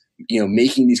 by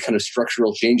making these kind of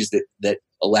structural changes that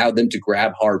allow them to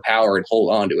grab hard power and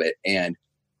hold on to it. And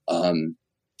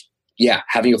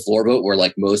having a floor vote where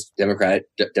like most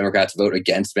Democrats vote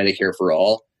against Medicare for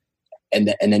all, and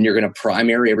then you're going to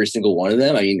primary every single one of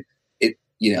them. I mean,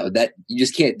 that you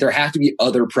just can't. There have to be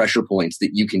other pressure points that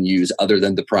you can use other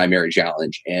than the primary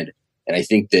challenge. And I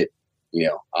think that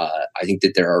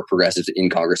there are progressives in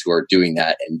Congress who are doing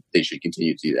that, and they should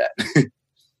continue to do that.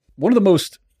 One of the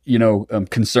most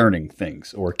concerning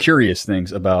things or curious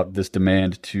things about this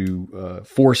demand to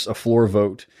force a floor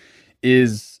vote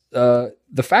is the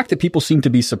fact that people seem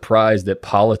to be surprised that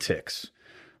politics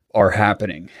are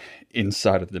happening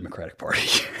inside of the Democratic Party,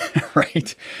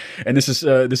 right? And this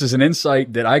is an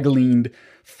insight that I gleaned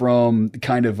from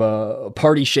kind of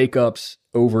party shakeups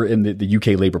over in the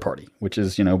UK Labour Party, which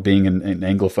is, being an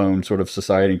Anglophone sort of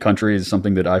society and country, is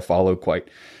something that I follow quite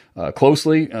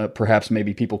closely. Perhaps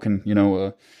maybe people can,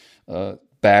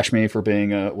 bash me for being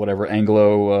whatever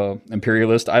Anglo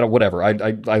imperialist. I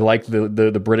like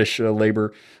the British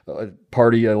Labour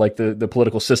Party. I like the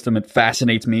political system. It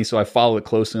fascinates me, so I follow it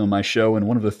closely on my show. And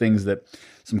one of the things that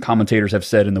some commentators have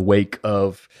said in the wake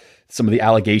of some of the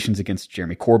allegations against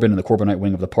Jeremy Corbyn and the Corbynite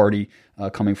wing of the party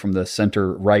coming from the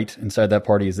center right inside that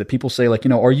party is that people say, like,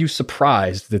 are you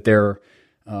surprised that there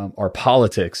are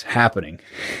politics happening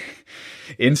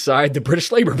inside the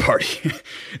British Labour Party?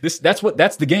 That's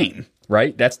the game,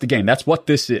 right? That's the game. That's what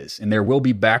this is. And there will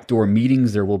be backdoor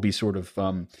meetings. There will be sort of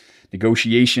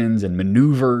negotiations and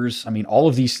maneuvers. I mean, all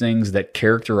of these things that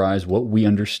characterize what we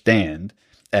understand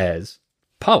as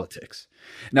politics.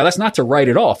 Now, that's not to write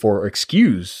it off or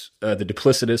excuse the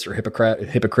duplicitous or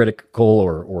hypocritical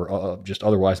or just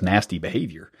otherwise nasty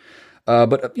behavior.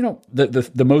 But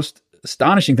the most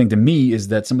astonishing thing to me is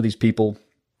that some of these people,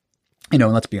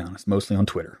 and let's be honest, mostly on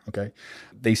Twitter, okay,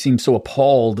 they seem so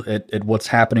appalled at what's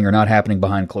happening or not happening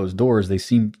behind closed doors. They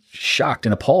seem shocked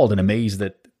and appalled and amazed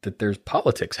that there's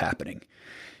politics happening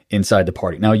inside the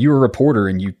party. Now, you're a reporter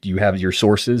and you have your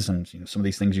sources, and some of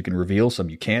these things you can reveal, some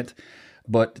you can't.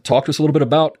 But talk to us a little bit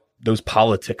about those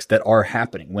politics that are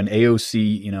happening when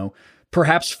AOC,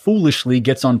 perhaps foolishly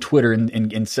gets on Twitter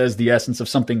and says the essence of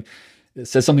something It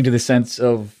says something to the sense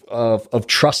of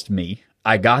trust me,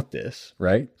 I got this,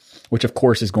 right? Which of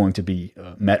course is going to be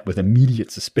met with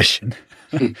immediate suspicion.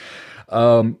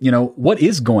 What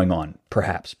is going on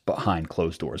perhaps behind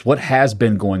closed doors? What has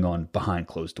been going on behind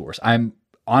closed doors? I'm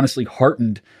honestly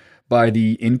heartened by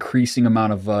the increasing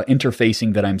amount of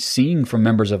interfacing that I'm seeing from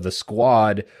members of the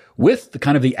squad with the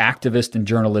kind of the activist and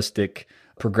journalistic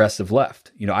progressive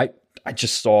left. I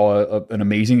just saw an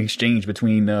amazing exchange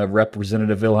between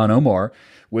Representative Ilhan Omar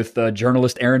with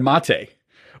journalist Aaron Mate,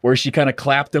 where she kind of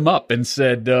clapped him up and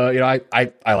said, I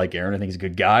like Aaron. I think he's a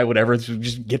good guy, whatever.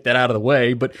 Just get that out of the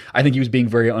way. But I think he was being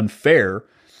very unfair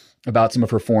about some of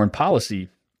her foreign policy.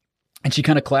 And she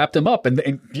kind of clapped him up.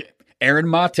 And Aaron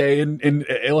Mate and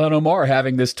Ilhan Omar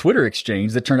having this Twitter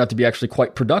exchange that turned out to be actually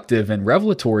quite productive and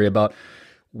revelatory about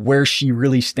where she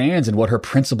really stands and what her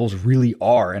principles really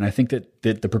are. And I think that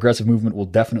the progressive movement will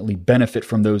definitely benefit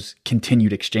from those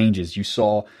continued exchanges. You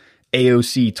saw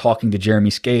AOC talking to Jeremy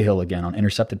Scahill again on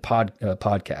Intercepted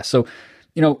podcast. So,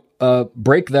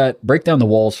 break down the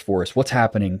walls for us. What's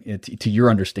happening to your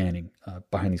understanding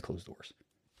behind these closed doors?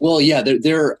 Well, yeah,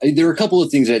 there are a couple of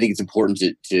things that I think it's important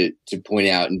to point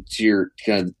out, and to your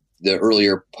kind of the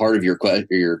earlier part of your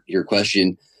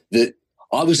question, that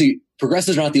obviously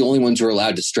progressives are not the only ones who are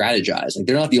allowed to strategize. Like,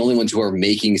 they're not the only ones who are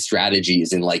making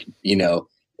strategies and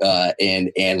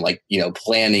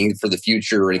planning for the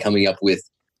future and coming up with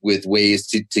ways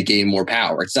to gain more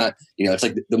power. It's not, it's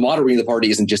like the moderate wing of the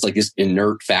party isn't just like this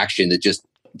inert faction that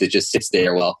just sits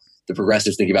there while the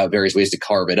progressives think about various ways to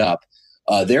carve it up.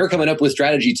 They're coming up with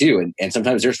strategy too, and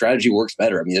sometimes their strategy works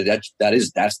better. I mean,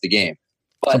 that's the game.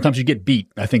 But sometimes you get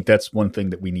beat. I think that's one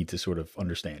thing that we need to sort of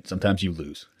understand. Sometimes you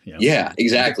lose. Yeah,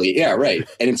 exactly. Yeah, right.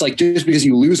 And it's like, just because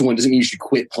you lose one doesn't mean you should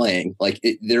quit playing. Like,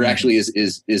 there actually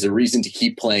is a reason to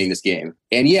keep playing this game.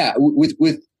 And yeah,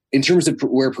 with in terms of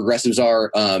where progressives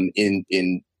are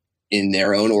in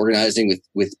their own organizing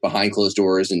with behind closed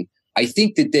doors, and I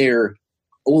think that there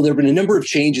have been a number of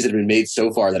changes that have been made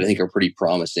so far that I think are pretty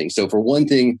promising. So for one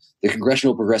thing, the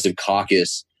Congressional Progressive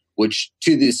Caucus, which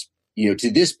to this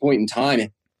point in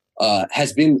time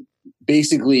has been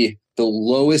basically the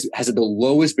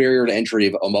lowest barrier to entry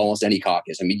of almost any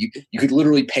caucus. I mean, you could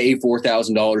literally pay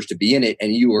 $4,000 to be in it,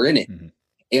 and you were in it. Mm-hmm.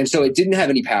 And so it didn't have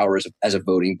any power as a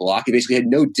voting bloc. It basically had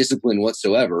no discipline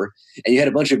whatsoever. And you had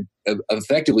a bunch of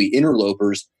effectively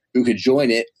interlopers who could join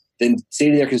it, then say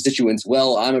to their constituents,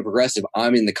 well, I'm a progressive,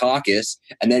 I'm in the caucus,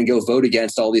 and then go vote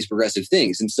against all these progressive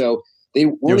things. And so they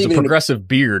weren't there was a progressive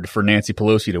beard for Nancy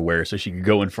Pelosi to wear so she could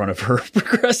go in front of her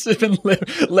progressive and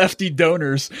lefty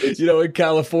donors, in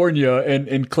California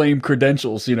and claim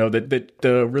credentials,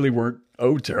 that really weren't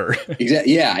owed to her.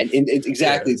 Exactly. Yeah. And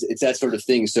exactly. Yeah. It's that sort of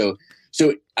thing. So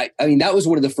I mean, that was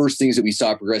one of the first things that we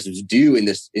saw progressives do in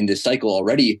this cycle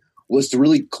already, was to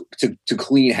really to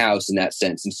clean house in that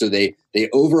sense. And so they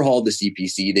overhauled the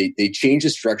CPC. They changed the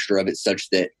structure of it such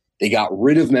that they got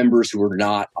rid of members who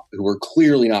were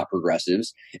clearly not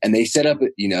progressives, and they set up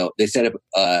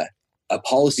a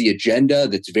policy agenda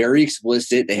that's very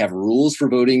explicit. They have rules for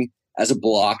voting as a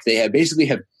bloc. They have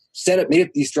made up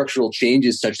these structural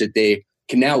changes such that they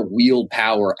can now wield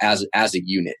power as a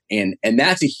unit, and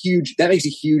that makes a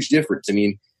huge difference. I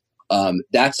mean,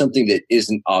 that's something that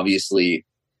isn't obviously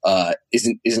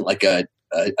isn't like a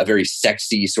very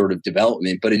sexy sort of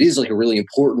development, but it is like a really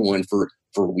important one for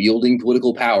wielding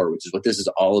political power, which is what this is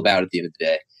all about at the end of the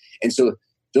day. And so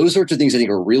those sorts of things I think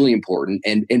are really important.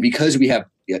 And because we have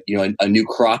a new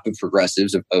crop of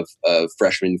progressives of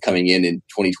freshmen coming in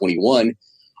 2021,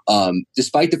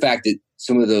 despite the fact that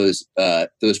some of those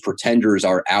pretenders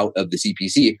are out of the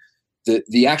CPC,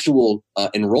 the actual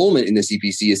enrollment in the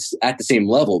CPC is at the same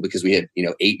level, because we had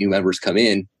 8 new members come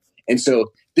in. And so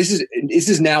this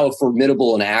is now a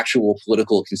formidable and actual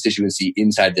political constituency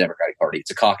inside the Democratic Party.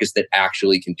 It's a caucus that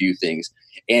actually can do things.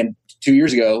 And a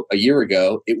year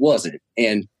ago, it wasn't.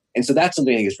 And so that's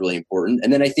something I think is really important.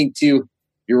 And then I think too,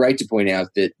 you're right to point out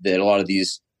that a lot of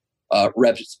these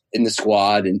reps in the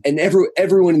squad and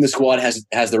everyone in the squad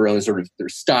has their own sort of their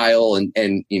style and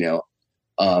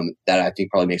that I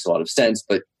think probably makes a lot of sense.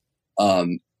 But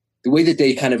the way that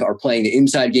they kind of are playing the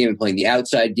inside game and playing the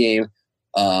outside game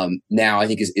now I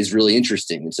think is really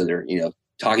interesting. And so they're,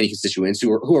 talking to constituents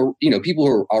who are people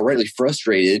who are already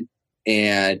frustrated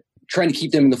and trying to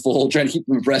keep them in the fold, trying to keep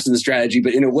them abreast of the strategy,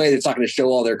 but in a way that's not going to show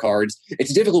all their cards.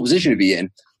 It's a difficult position to be in.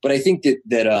 But I think that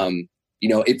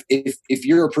if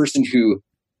you're a person who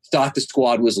thought the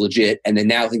squad was legit and then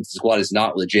now thinks the squad is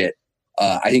not legit,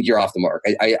 I think you're off the mark.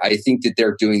 I think that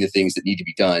they're doing the things that need to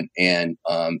be done. And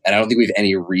I don't think we have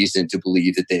any reason to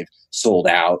believe that they've sold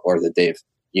out or that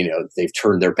they've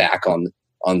turned their back on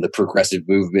the progressive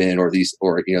movement or these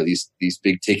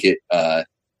big ticket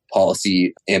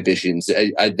policy ambitions.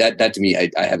 That to me,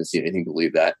 I haven't seen anything to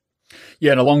believe that.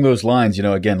 Yeah, and along those lines,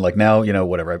 again, like now,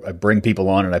 whatever, I bring people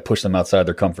on and I push them outside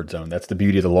their comfort zone. That's the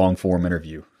beauty of the long form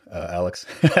interview, Alex.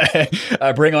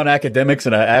 I bring on academics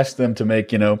and I ask them to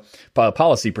make,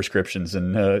 policy prescriptions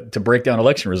and to break down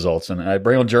election results. And I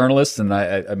bring on journalists and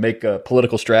I make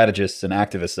political strategists and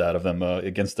activists out of them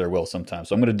against their will sometimes.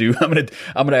 So I'm going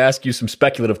to ask you some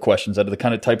speculative questions out of the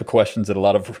kind of type of questions that a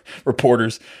lot of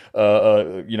reporters,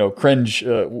 cringe.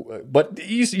 But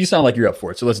you sound like you're up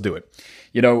for it. So let's do it.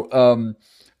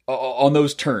 On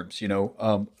those terms,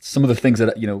 some of the things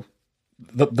that,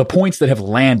 the points that have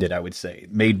landed, I would say,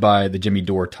 made by the Jimmy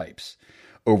Dore types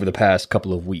over the past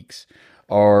couple of weeks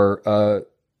are,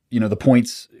 the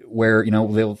points where,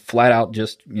 they'll flat out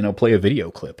just, play a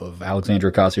video clip of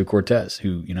Alexandria Ocasio-Cortez,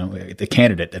 who, the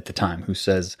candidate at the time, who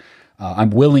says,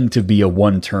 I'm willing to be a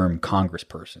one-term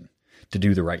congressperson to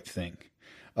do the right thing.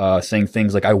 Saying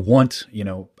things like,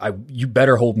 you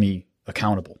better hold me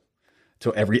accountable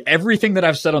to everything that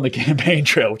I've said on the campaign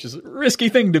trail, which is a risky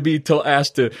thing to be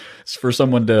asked for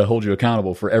someone to hold you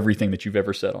accountable for everything that you've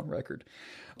ever said on record.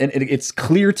 And it's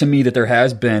clear to me that there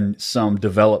has been some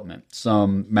development,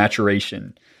 some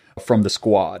maturation from the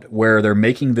squad where they're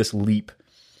making this leap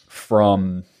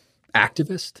from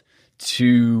activist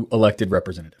to elected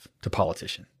representative to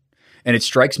politician. And it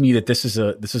strikes me that this is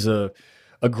a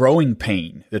growing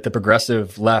pain that the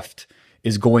progressive left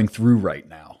is going through right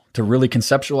now, to really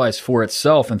conceptualize for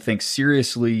itself and think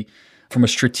seriously from a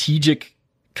strategic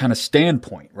kind of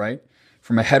standpoint, right?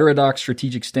 From a heterodox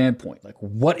strategic standpoint, like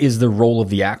what is the role of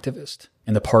the activist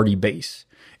and the party base?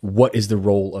 What is the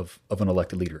role of an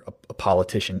elected leader, a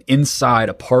politician inside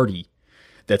a party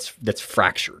that's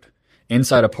fractured,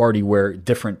 inside a party where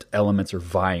different elements are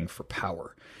vying for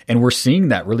power? And we're seeing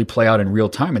that really play out in real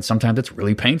time. And sometimes it's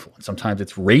really painful. And sometimes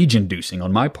it's rage inducing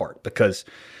on my part because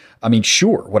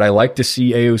sure, would I like to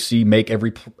see AOC make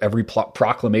every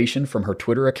proclamation from her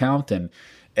Twitter account and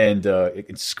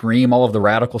scream all of the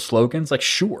radical slogans? Like,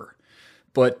 sure.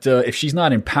 But if she's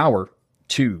not in power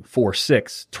 2, 4,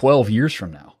 6, 12 years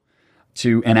from now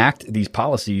to enact these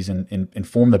policies and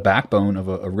form the backbone of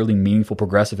a really meaningful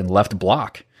progressive and left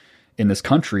bloc in this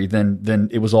country, then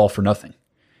it was all for nothing.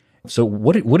 So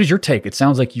what is your take? It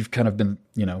sounds like you've kind of been,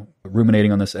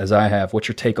 ruminating on this as I have. What's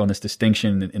your take on this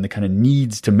distinction and the kind of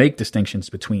needs to make distinctions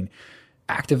between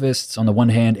activists on the one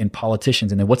hand and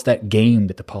politicians? And then what's that game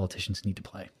that the politicians need to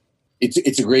play?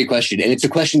 It's a great question. And it's a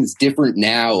question that's different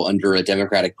now under a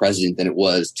Democratic president than it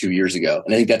was 2 years ago.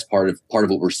 And I think that's part of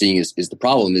what we're seeing is the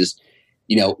problem is,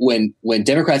 when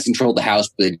Democrats control the House,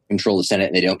 but they control the Senate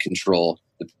and they don't control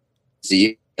the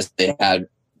presidency as they had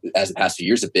as the past few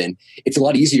years have been, it's a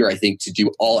lot easier, I think, to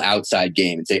do all outside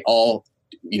game and say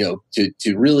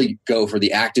to really go for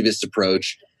the activist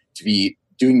approach, to be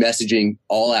doing messaging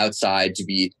all outside, to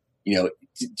be,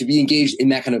 to be engaged in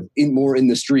that kind of more in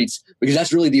the streets, because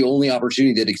that's really the only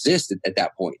opportunity that exists at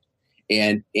that point.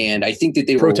 And I think that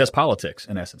they protest politics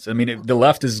in essence. The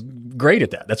left is great at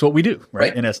that. That's what we do,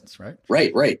 right? In essence, right?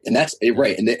 Right. And that's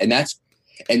right. And that's,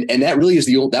 and that really is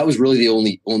that was really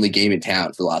the only game in town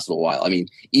for the last little while.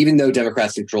 Even though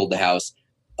Democrats controlled the House,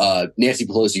 Nancy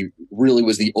Pelosi really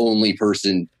was the only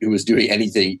person who was doing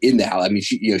anything in the House.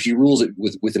 She rules it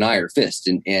with an iron fist,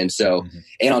 and so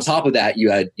and on top of that, you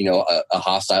had a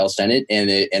hostile Senate and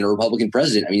a Republican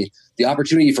president. The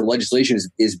opportunity for legislation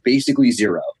is basically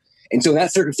zero. And so in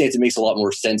that circumstance, it makes a lot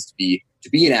more sense to be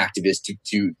an activist,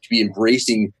 to be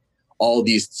embracing all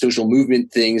these social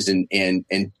movement things and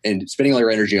spending all your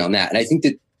energy on that. And I think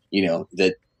that,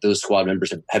 that those squad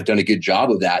members have done a good job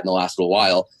of that in the last little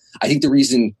while. I think the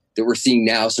reason that we're seeing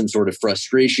now some sort of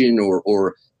frustration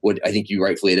or what I think you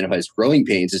rightfully identify as growing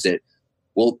pains is that,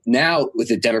 well, now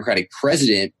with a Democratic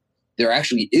president, there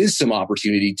actually is some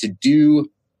opportunity to do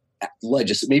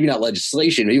maybe not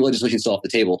legislation, maybe legislation is still off the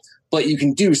table, but you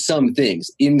can do some things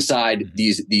inside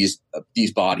these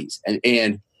bodies.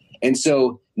 And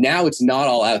so now it's not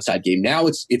all outside game. Now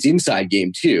it's inside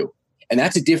game too. And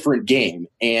that's a different game.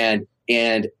 And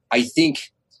I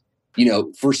think,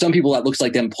 for some people that looks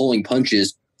like them pulling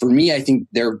punches. For me, I think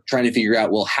they're trying to figure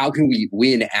out, well, how can we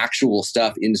win actual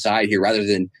stuff inside here rather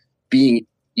than being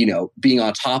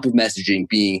on top of messaging,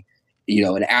 being,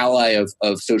 an ally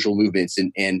of social movements.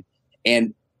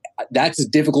 And that's a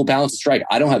difficult balance to strike.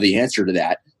 I don't have the answer to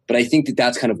that, but I think that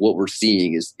that's kind of what we're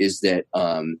seeing is that,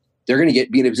 they're going to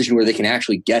be in a position where they can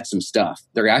actually get some stuff.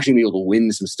 They're actually going to be able to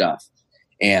win some stuff.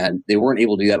 And they weren't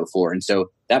able to do that before. And so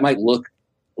that might look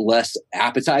less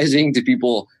appetizing to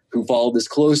people who follow this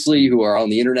closely, who are on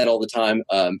the internet all the time,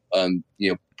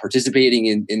 participating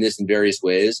in this in various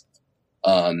ways.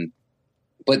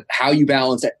 But how you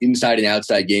balance that inside and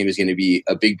outside game is going to be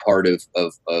a big part of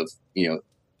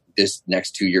this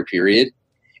next 2-year period.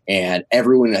 And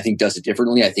everyone, I think, does it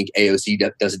differently. I think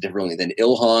AOC does it differently than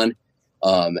Ilhan.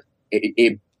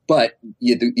 But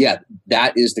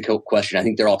that is the question. I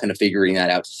think they're all kind of figuring that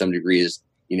out to some degree. Is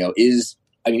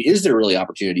there really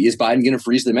opportunity? Is Biden going to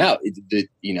freeze them out?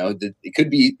 It could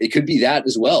be that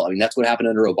as well. I mean, that's what happened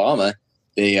under Obama.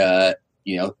 They,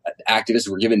 activists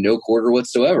were given no quarter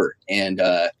whatsoever, and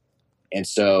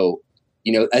so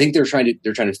I think they're trying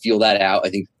to feel that out. I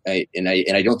think, I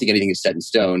don't think anything is set in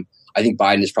stone. I think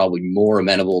Biden is probably more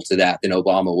amenable to that than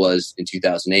Obama was in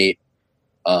 2008.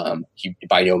 He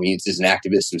by no means is an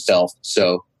activist himself,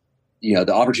 so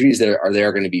the opportunities that are there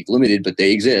are going to be limited, but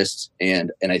they exist,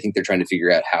 and I think they're trying to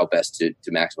figure out how best to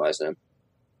maximize them.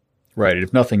 Right.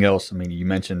 If nothing else, I mean, you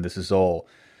mentioned this all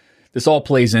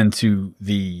plays into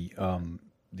the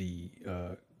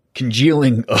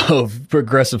congealing of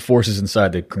progressive forces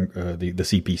inside the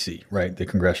CPC, right? The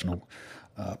Congressional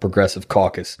Progressive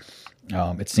Caucus.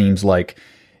 It seems like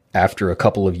after a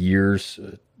couple of years,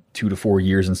 2 to 4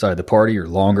 years inside the party or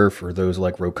longer for those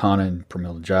like Ro Khanna and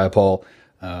Pramila Jayapal,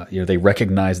 they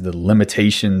recognize the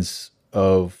limitations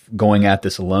of going at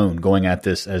this alone, going at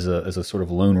this as a sort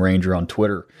of lone ranger on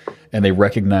Twitter. And they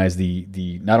recognize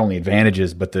the not only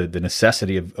advantages, but the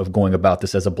necessity of going about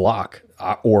this as a block,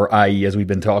 or i.e., as we've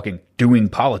been talking, doing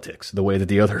politics the way that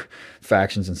the other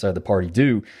factions inside the party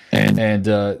do. And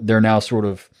they're now sort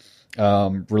of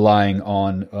relying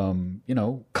on,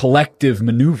 collective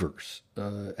maneuvers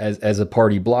as a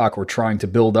party block, or trying to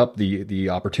build up the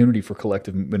opportunity for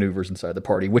collective maneuvers inside the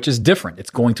party, which is different. It's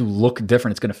going to look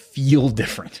different. It's going to feel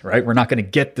different, right? We're not going to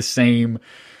get the same,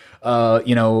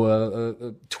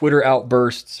 Twitter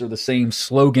outbursts or the same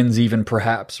slogans, even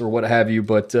perhaps, or what have you.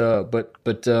 But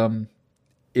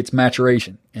it's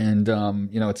maturation, and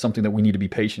it's something that we need to be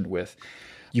patient with.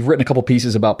 You've written a couple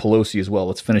pieces about Pelosi as well.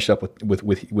 Let's finish up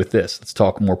with this. Let's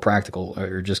talk more practical,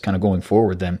 or just kind of going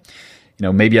forward. Then,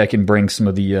 maybe I can bring some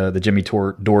of the Jimmy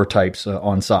Dore types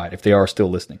on side if they are still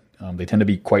listening. They tend to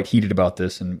be quite heated about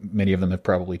this, and many of them have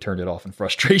probably turned it off in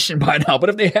frustration by now.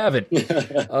 But if they haven't,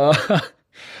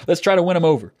 let's try to win them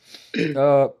over.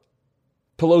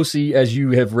 Pelosi, as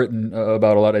you have written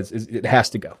about a lot, it has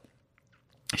to go.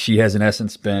 She has, in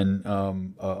essence, been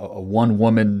a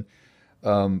one-woman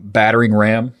battering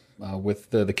ram with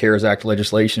the CARES Act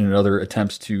legislation and other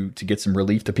attempts to get some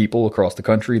relief to people across the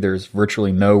country. There's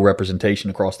virtually no representation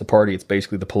across the party. It's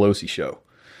basically the Pelosi show.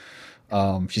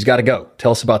 She's got to go.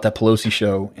 Tell us about that Pelosi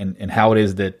show and how it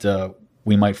is that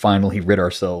we might finally rid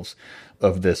ourselves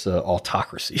of this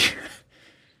autocracy.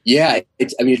 Yeah,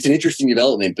 it's an interesting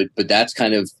development, but that's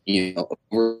kind of,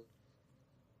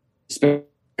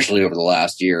 especially over the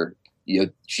last year, she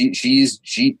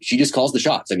just calls the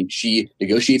shots. I mean, she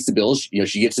negotiates the bills.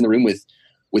 She gets in the room with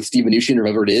Steve Mnuchin or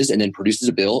whoever it is, and then produces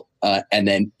a bill, and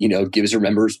then gives her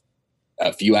members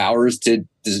a few hours to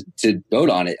vote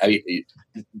on it. I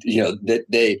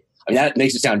mean, that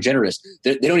makes it sound generous.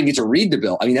 They don't even get to read the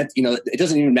bill. I mean, it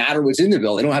doesn't even matter what's in the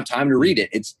bill. They don't have time to read it.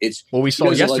 It's well, we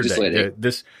saw yesterday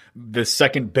the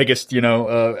second biggest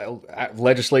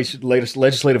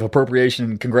legislative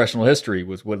appropriation in congressional history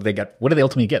was what they got. What did they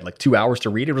ultimately get? Like 2 hours to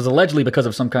read it. It was allegedly because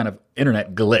of some kind of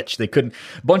internet glitch. They couldn't.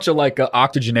 A bunch of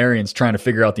octogenarians trying to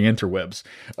figure out the interwebs.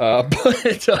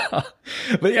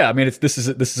 But yeah, I mean, this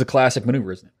is a classic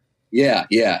maneuver, isn't it? Yeah,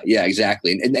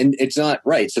 exactly. And it's not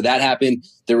right. So that happened.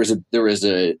 There was a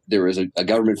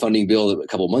government funding bill a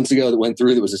couple of months ago that went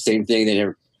through. That was the same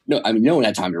thing. No one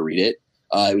had time to read it.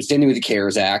 It was standing with the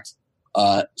CARES Act.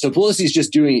 So Pelosi's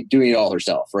just doing it all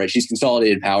herself, right? She's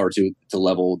consolidated power to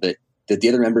level that the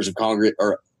other members of Congress,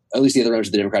 or at least the other members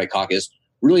of the Democratic caucus,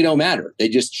 really don't matter. They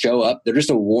just show up. They're just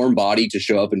a warm body to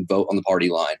show up and vote on the party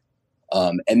line.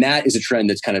 And that is a trend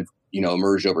that's kind of,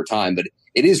 emerged over time, but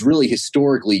it is really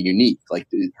historically unique. Like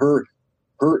her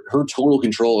total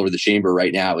control over the chamber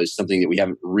right now is something that we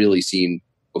haven't really seen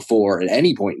before at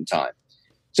any point in time.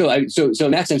 So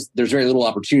in that sense, there's very little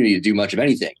opportunity to do much of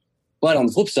anything. But on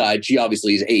the flip side, she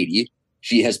obviously is 80.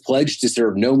 She has pledged to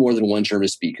serve no more than one term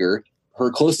as speaker. Her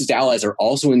closest allies are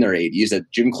also in their 80s. That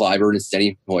Jim Clyburn and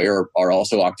Steny Hoyer are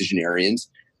also octogenarians.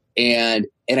 And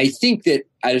I think that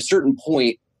at a certain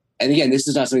point, and again, this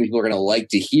is not something people are going to like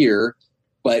to hear,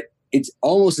 but it's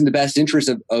almost in the best interest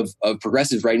of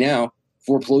progressives right now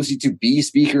for Pelosi to be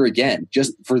speaker again,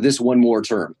 just for this one more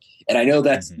term. And I know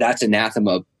that's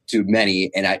anathema to many,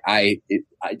 and it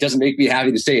doesn't make me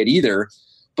happy to say it either.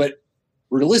 But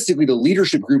realistically, the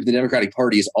leadership group of the Democratic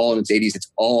Party is all in its 80s.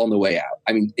 It's all on the way out.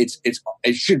 I mean,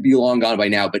 it should be long gone by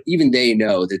now, but even they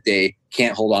know that they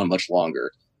can't hold on much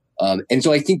longer. And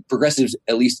so I think progressives,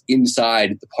 at least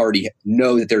inside the party,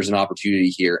 know that there's an opportunity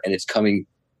here and it's coming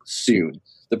soon.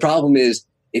 The problem is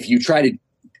if you try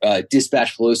to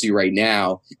dispatch Pelosi right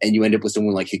now and you end up with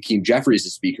someone like Hakeem Jeffries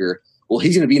as speaker, well,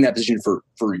 he's going to be in that position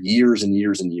for years and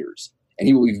years and years, and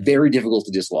he will be very difficult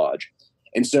to dislodge.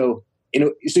 And so,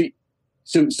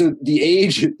 so the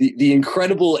age, the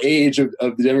incredible age of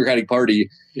the Democratic Party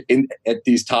at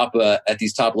these top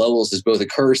levels is both a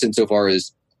curse insofar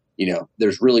as,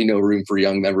 there's really no room for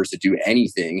young members to do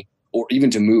anything or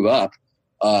even to move up.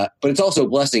 But it's also a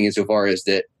blessing insofar as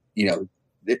that,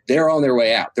 they're on their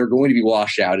way out. They're going to be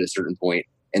washed out at a certain point,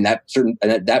 and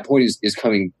that point is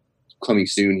coming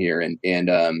soon here. And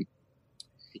the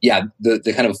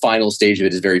kind of final stage of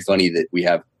it is very funny that we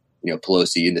have,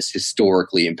 Pelosi in this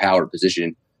historically empowered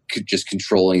position, just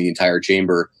controlling the entire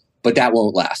chamber, but that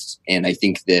won't last. And I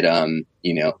think that,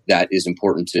 that is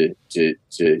important to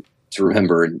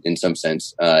remember in some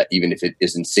sense, even if it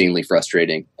is insanely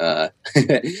frustrating, as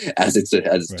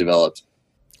it's developed.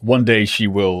 One day she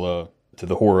will, to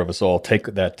the horror of us all, take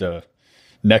that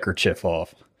neckerchief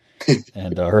off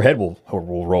and her head will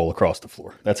roll across the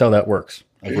floor. That's how that works.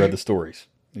 I've read the stories.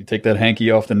 You take that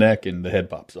hanky off the neck and the head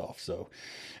pops off. So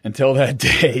until that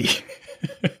day,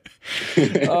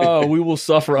 we will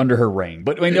suffer under her reign.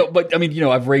 But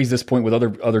I've raised this point with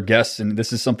other guests, and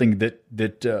this is something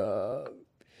that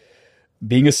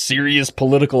being a serious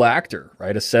political actor,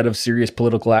 right? A set of serious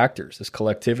political actors, this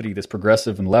collectivity, this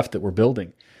progressive and left that we're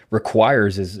building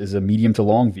requires is a medium to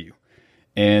long view.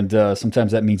 And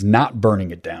sometimes that means not burning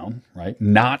it down, right?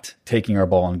 Not taking our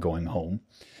ball and going home,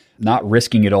 not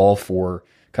risking it all for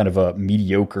kind of a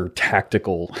mediocre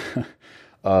tactical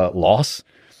loss,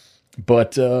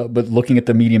 but looking at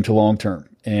the medium to long term.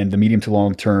 And the medium to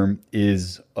long term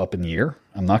is up in the air.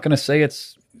 I'm not going to say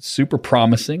it's super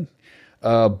promising,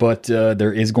 but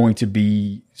there is going to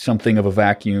be something of a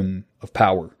vacuum of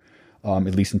power,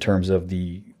 at least in terms of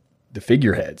the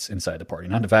figureheads inside the party,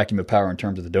 not a vacuum of power in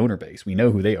terms of the donor base. We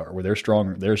know who they are, where they're as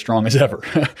strong as ever.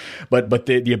 but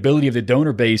the ability of the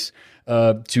donor base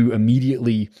to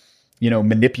immediately,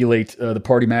 manipulate the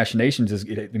party machinations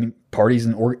parties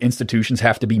and institutions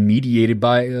have to be mediated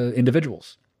by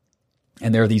individuals.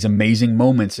 And there are these amazing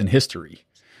moments in history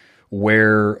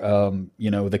where,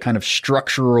 the kind of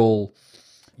structural,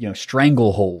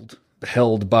 stranglehold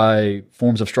held by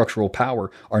forms of structural power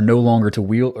are no longer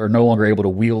able to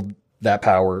wield that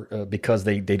power because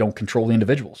they don't control the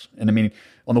individuals. And I mean,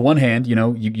 on the one hand,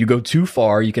 you go too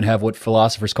far, you can have what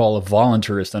philosophers call a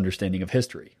voluntarist understanding of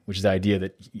history, which is the idea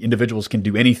that individuals can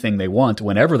do anything they want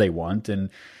whenever they want.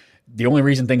 And the only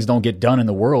reason things don't get done in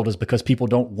the world is because people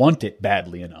don't want it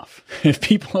badly enough. If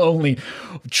people only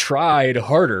tried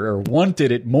harder or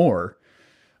wanted it more,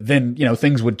 then,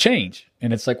 things would change.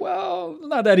 And it's like, well,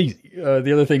 not that easy.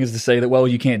 The other thing is to say that, well,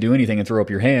 you can't do anything and throw up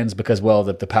your hands because, well,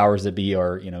 the powers that be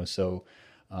are, so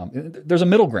there's a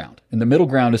middle ground. And the middle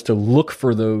ground is to look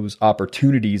for those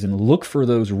opportunities and look for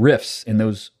those rifts and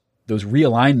those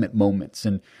realignment moments.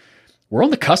 And we're on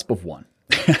the cusp of one.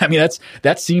 I mean,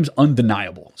 that seems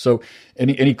undeniable. So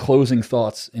any closing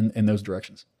thoughts in those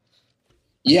directions?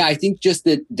 Yeah, I think just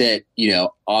that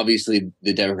obviously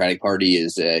the Democratic Party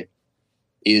is a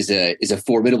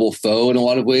formidable foe in a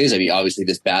lot of ways. I mean, obviously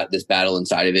this battle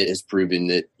inside of it has proven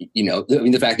that,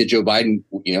 the fact that Joe Biden,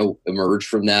 emerged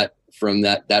from that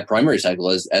primary cycle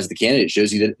as the candidate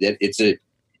shows you that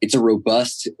it's a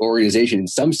robust organization in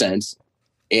some sense.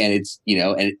 And you're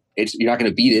not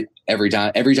going to beat it every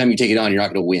time you take it on, you're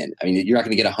not going to win. I mean, you're not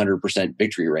going to get 100%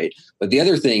 victory rate. But the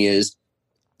other thing is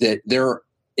that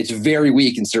it's very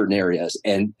weak in certain areas.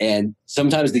 And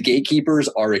sometimes the gatekeepers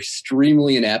are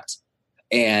extremely inept.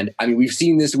 And I mean, we've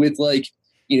seen this with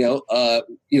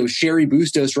Sherry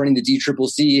Bustos running the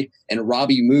DCCC and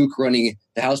Robbie Mook running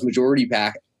the House Majority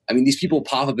PAC. I mean, these people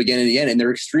pop up again and again, and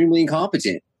they're extremely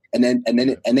incompetent, and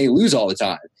they lose all the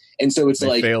time. And so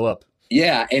they fail up.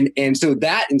 Yeah, and so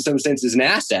that in some sense is an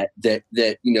asset that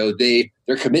their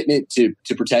commitment to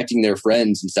protecting their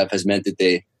friends and stuff has meant that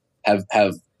they have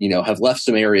left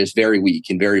some areas very weak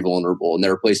and very vulnerable, and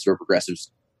there are places where progressives,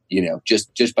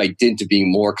 just by dint of being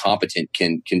more competent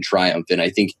can triumph. And I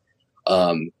think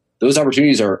those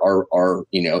opportunities are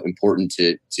important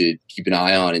to keep an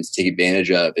eye on and to take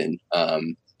advantage of. And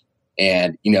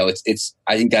it's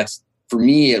I think that's, for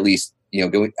me at least,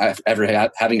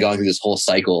 having gone through this whole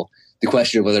cycle, the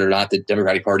question of whether or not the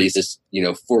Democratic Party is this,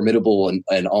 formidable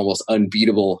and almost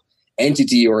unbeatable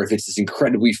entity, or if it's this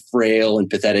incredibly frail and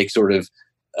pathetic sort of,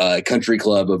 country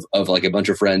club of like a bunch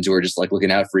of friends who are just like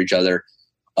looking out for each other.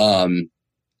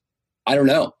 I don't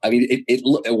know. I mean, it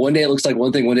one day it looks like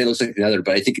one thing, one day it looks like another,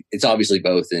 but I think it's obviously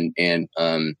both. And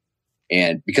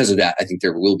because of that, I think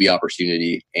there will be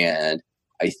opportunity. And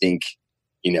I think,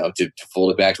 to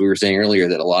fold it back to what we were saying earlier,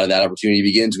 that a lot of that opportunity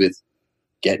begins with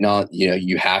getting on,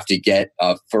 you have to get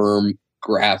a firm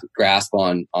grasp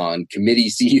on committee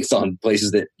seats, on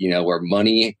places that, where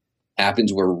money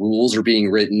happens, where rules are being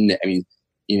written. I mean,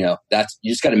 that's,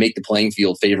 you just got to make the playing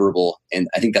field favorable. And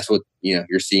I think that's what,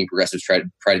 you're seeing progressives try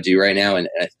to do right now. And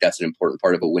I think that's an important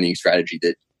part of a winning strategy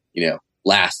that,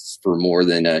 lasts for more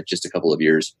than just a couple of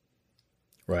years.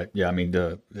 Right. Yeah. I mean,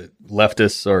 the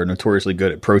leftists are notoriously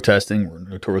good at protesting. We're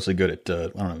notoriously good at,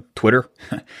 Twitter.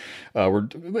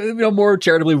 We're more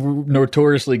charitably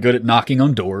notoriously good at knocking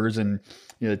on doors and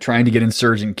trying to get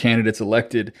insurgent candidates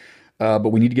elected.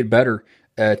 But we need to get better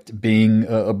at being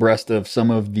abreast of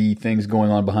some of the things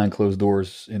going on behind closed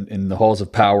doors in the halls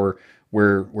of power,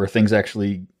 where things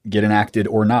actually get enacted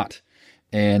or not.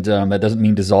 And that doesn't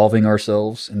mean dissolving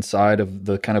ourselves inside of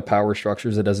the kind of power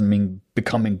structures. It doesn't mean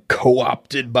becoming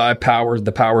co-opted by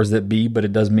the powers that be, but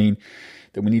it does mean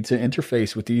that we need to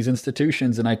interface with these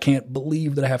institutions. And I can't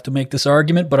believe that I have to make this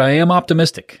argument, but I am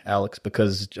optimistic, Alex,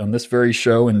 because on this very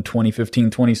show in 2015,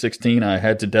 2016, I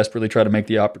had to desperately try to make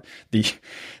the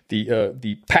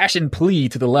passion plea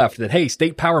to the left that, hey,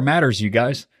 state power matters, you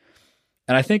guys.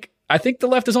 And I think the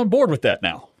left is on board with that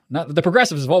now. Not the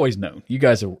progressives have always known. You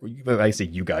guys are, I say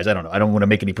you guys, I don't know. I don't want to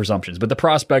make any presumptions, but the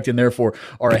prospect and therefore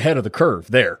are ahead of the curve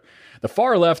there. The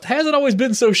far left hasn't always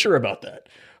been so sure about that.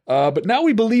 But now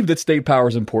we believe that state power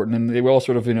is important, and they all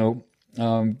sort of,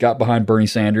 got behind Bernie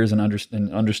Sanders and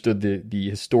understood the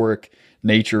historic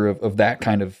nature of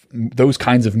those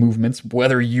kinds of movements,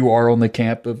 whether you are on the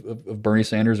camp of Bernie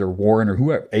Sanders or Warren or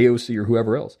whoever, AOC or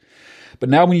whoever else. But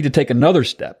now we need to take another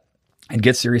step and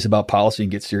get serious about policy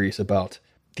and get serious about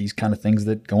these kind of things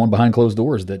that go on behind closed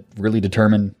doors that really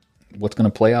determine what's going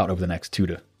to play out over the next 2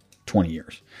 to 20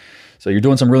 years. So you're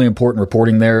doing some really important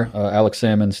reporting there. Alex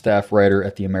Salmon, staff writer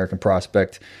at the American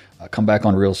Prospect. Come back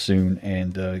on real soon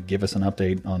and give us an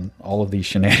update on all of these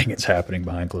shenanigans happening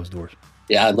behind closed doors.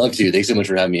 Yeah, I'd love to. Thanks so much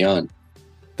for having me on.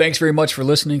 Thanks very much for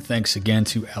listening. Thanks again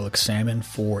to Alex Salmon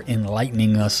for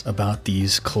enlightening us about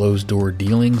these closed door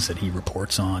dealings that he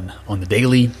reports on the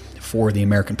daily for the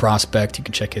American Prospect. You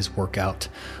can check his work out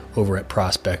over at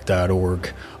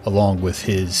prospect.org, along with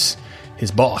his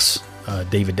boss,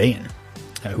 David Dayen,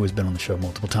 who has been on the show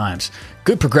multiple times.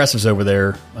 Good progressives over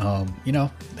there.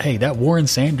 Hey, that Warren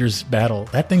Sanders battle,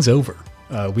 that thing's over.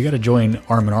 We got to join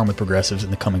arm in arm with progressives in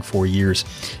the coming 4 years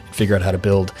and figure out how to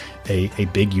build a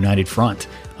big united front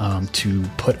to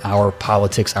put our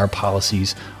politics, our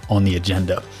policies on the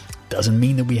agenda. Doesn't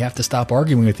mean that we have to stop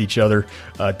arguing with each other.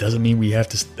 Doesn't mean we have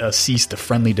to cease the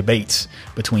friendly debates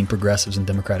between progressives and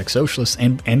democratic socialists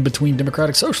and between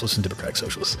democratic socialists and democratic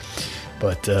socialists.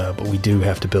 But we do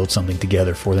have to build something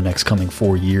together for the next coming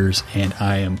 4 years, and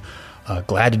I am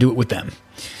glad to do it with them.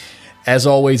 As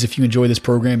always, if you enjoy this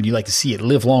program and you'd like to see it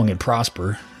live long and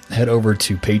prosper, head over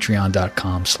to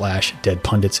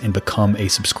patreon.com/deadpundits and become a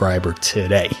subscriber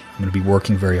today. I'm going to be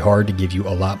working very hard to give you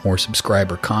a lot more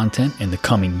subscriber content in the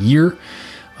coming year.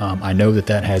 I know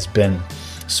that has been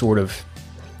sort of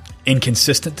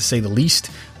inconsistent, to say the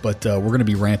least, but we're going to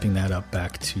be ramping that up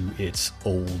back to its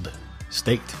old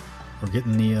state. We're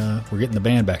getting the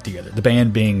band back together. The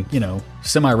band being,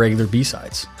 semi-regular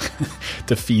B-sides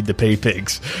to feed the pay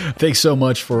pigs. Thanks so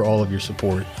much for all of your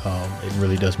support. It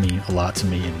really does mean a lot to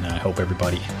me, and I hope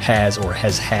everybody has or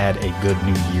has had a good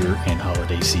new year and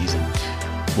holiday season.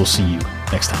 We'll see you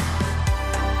next time.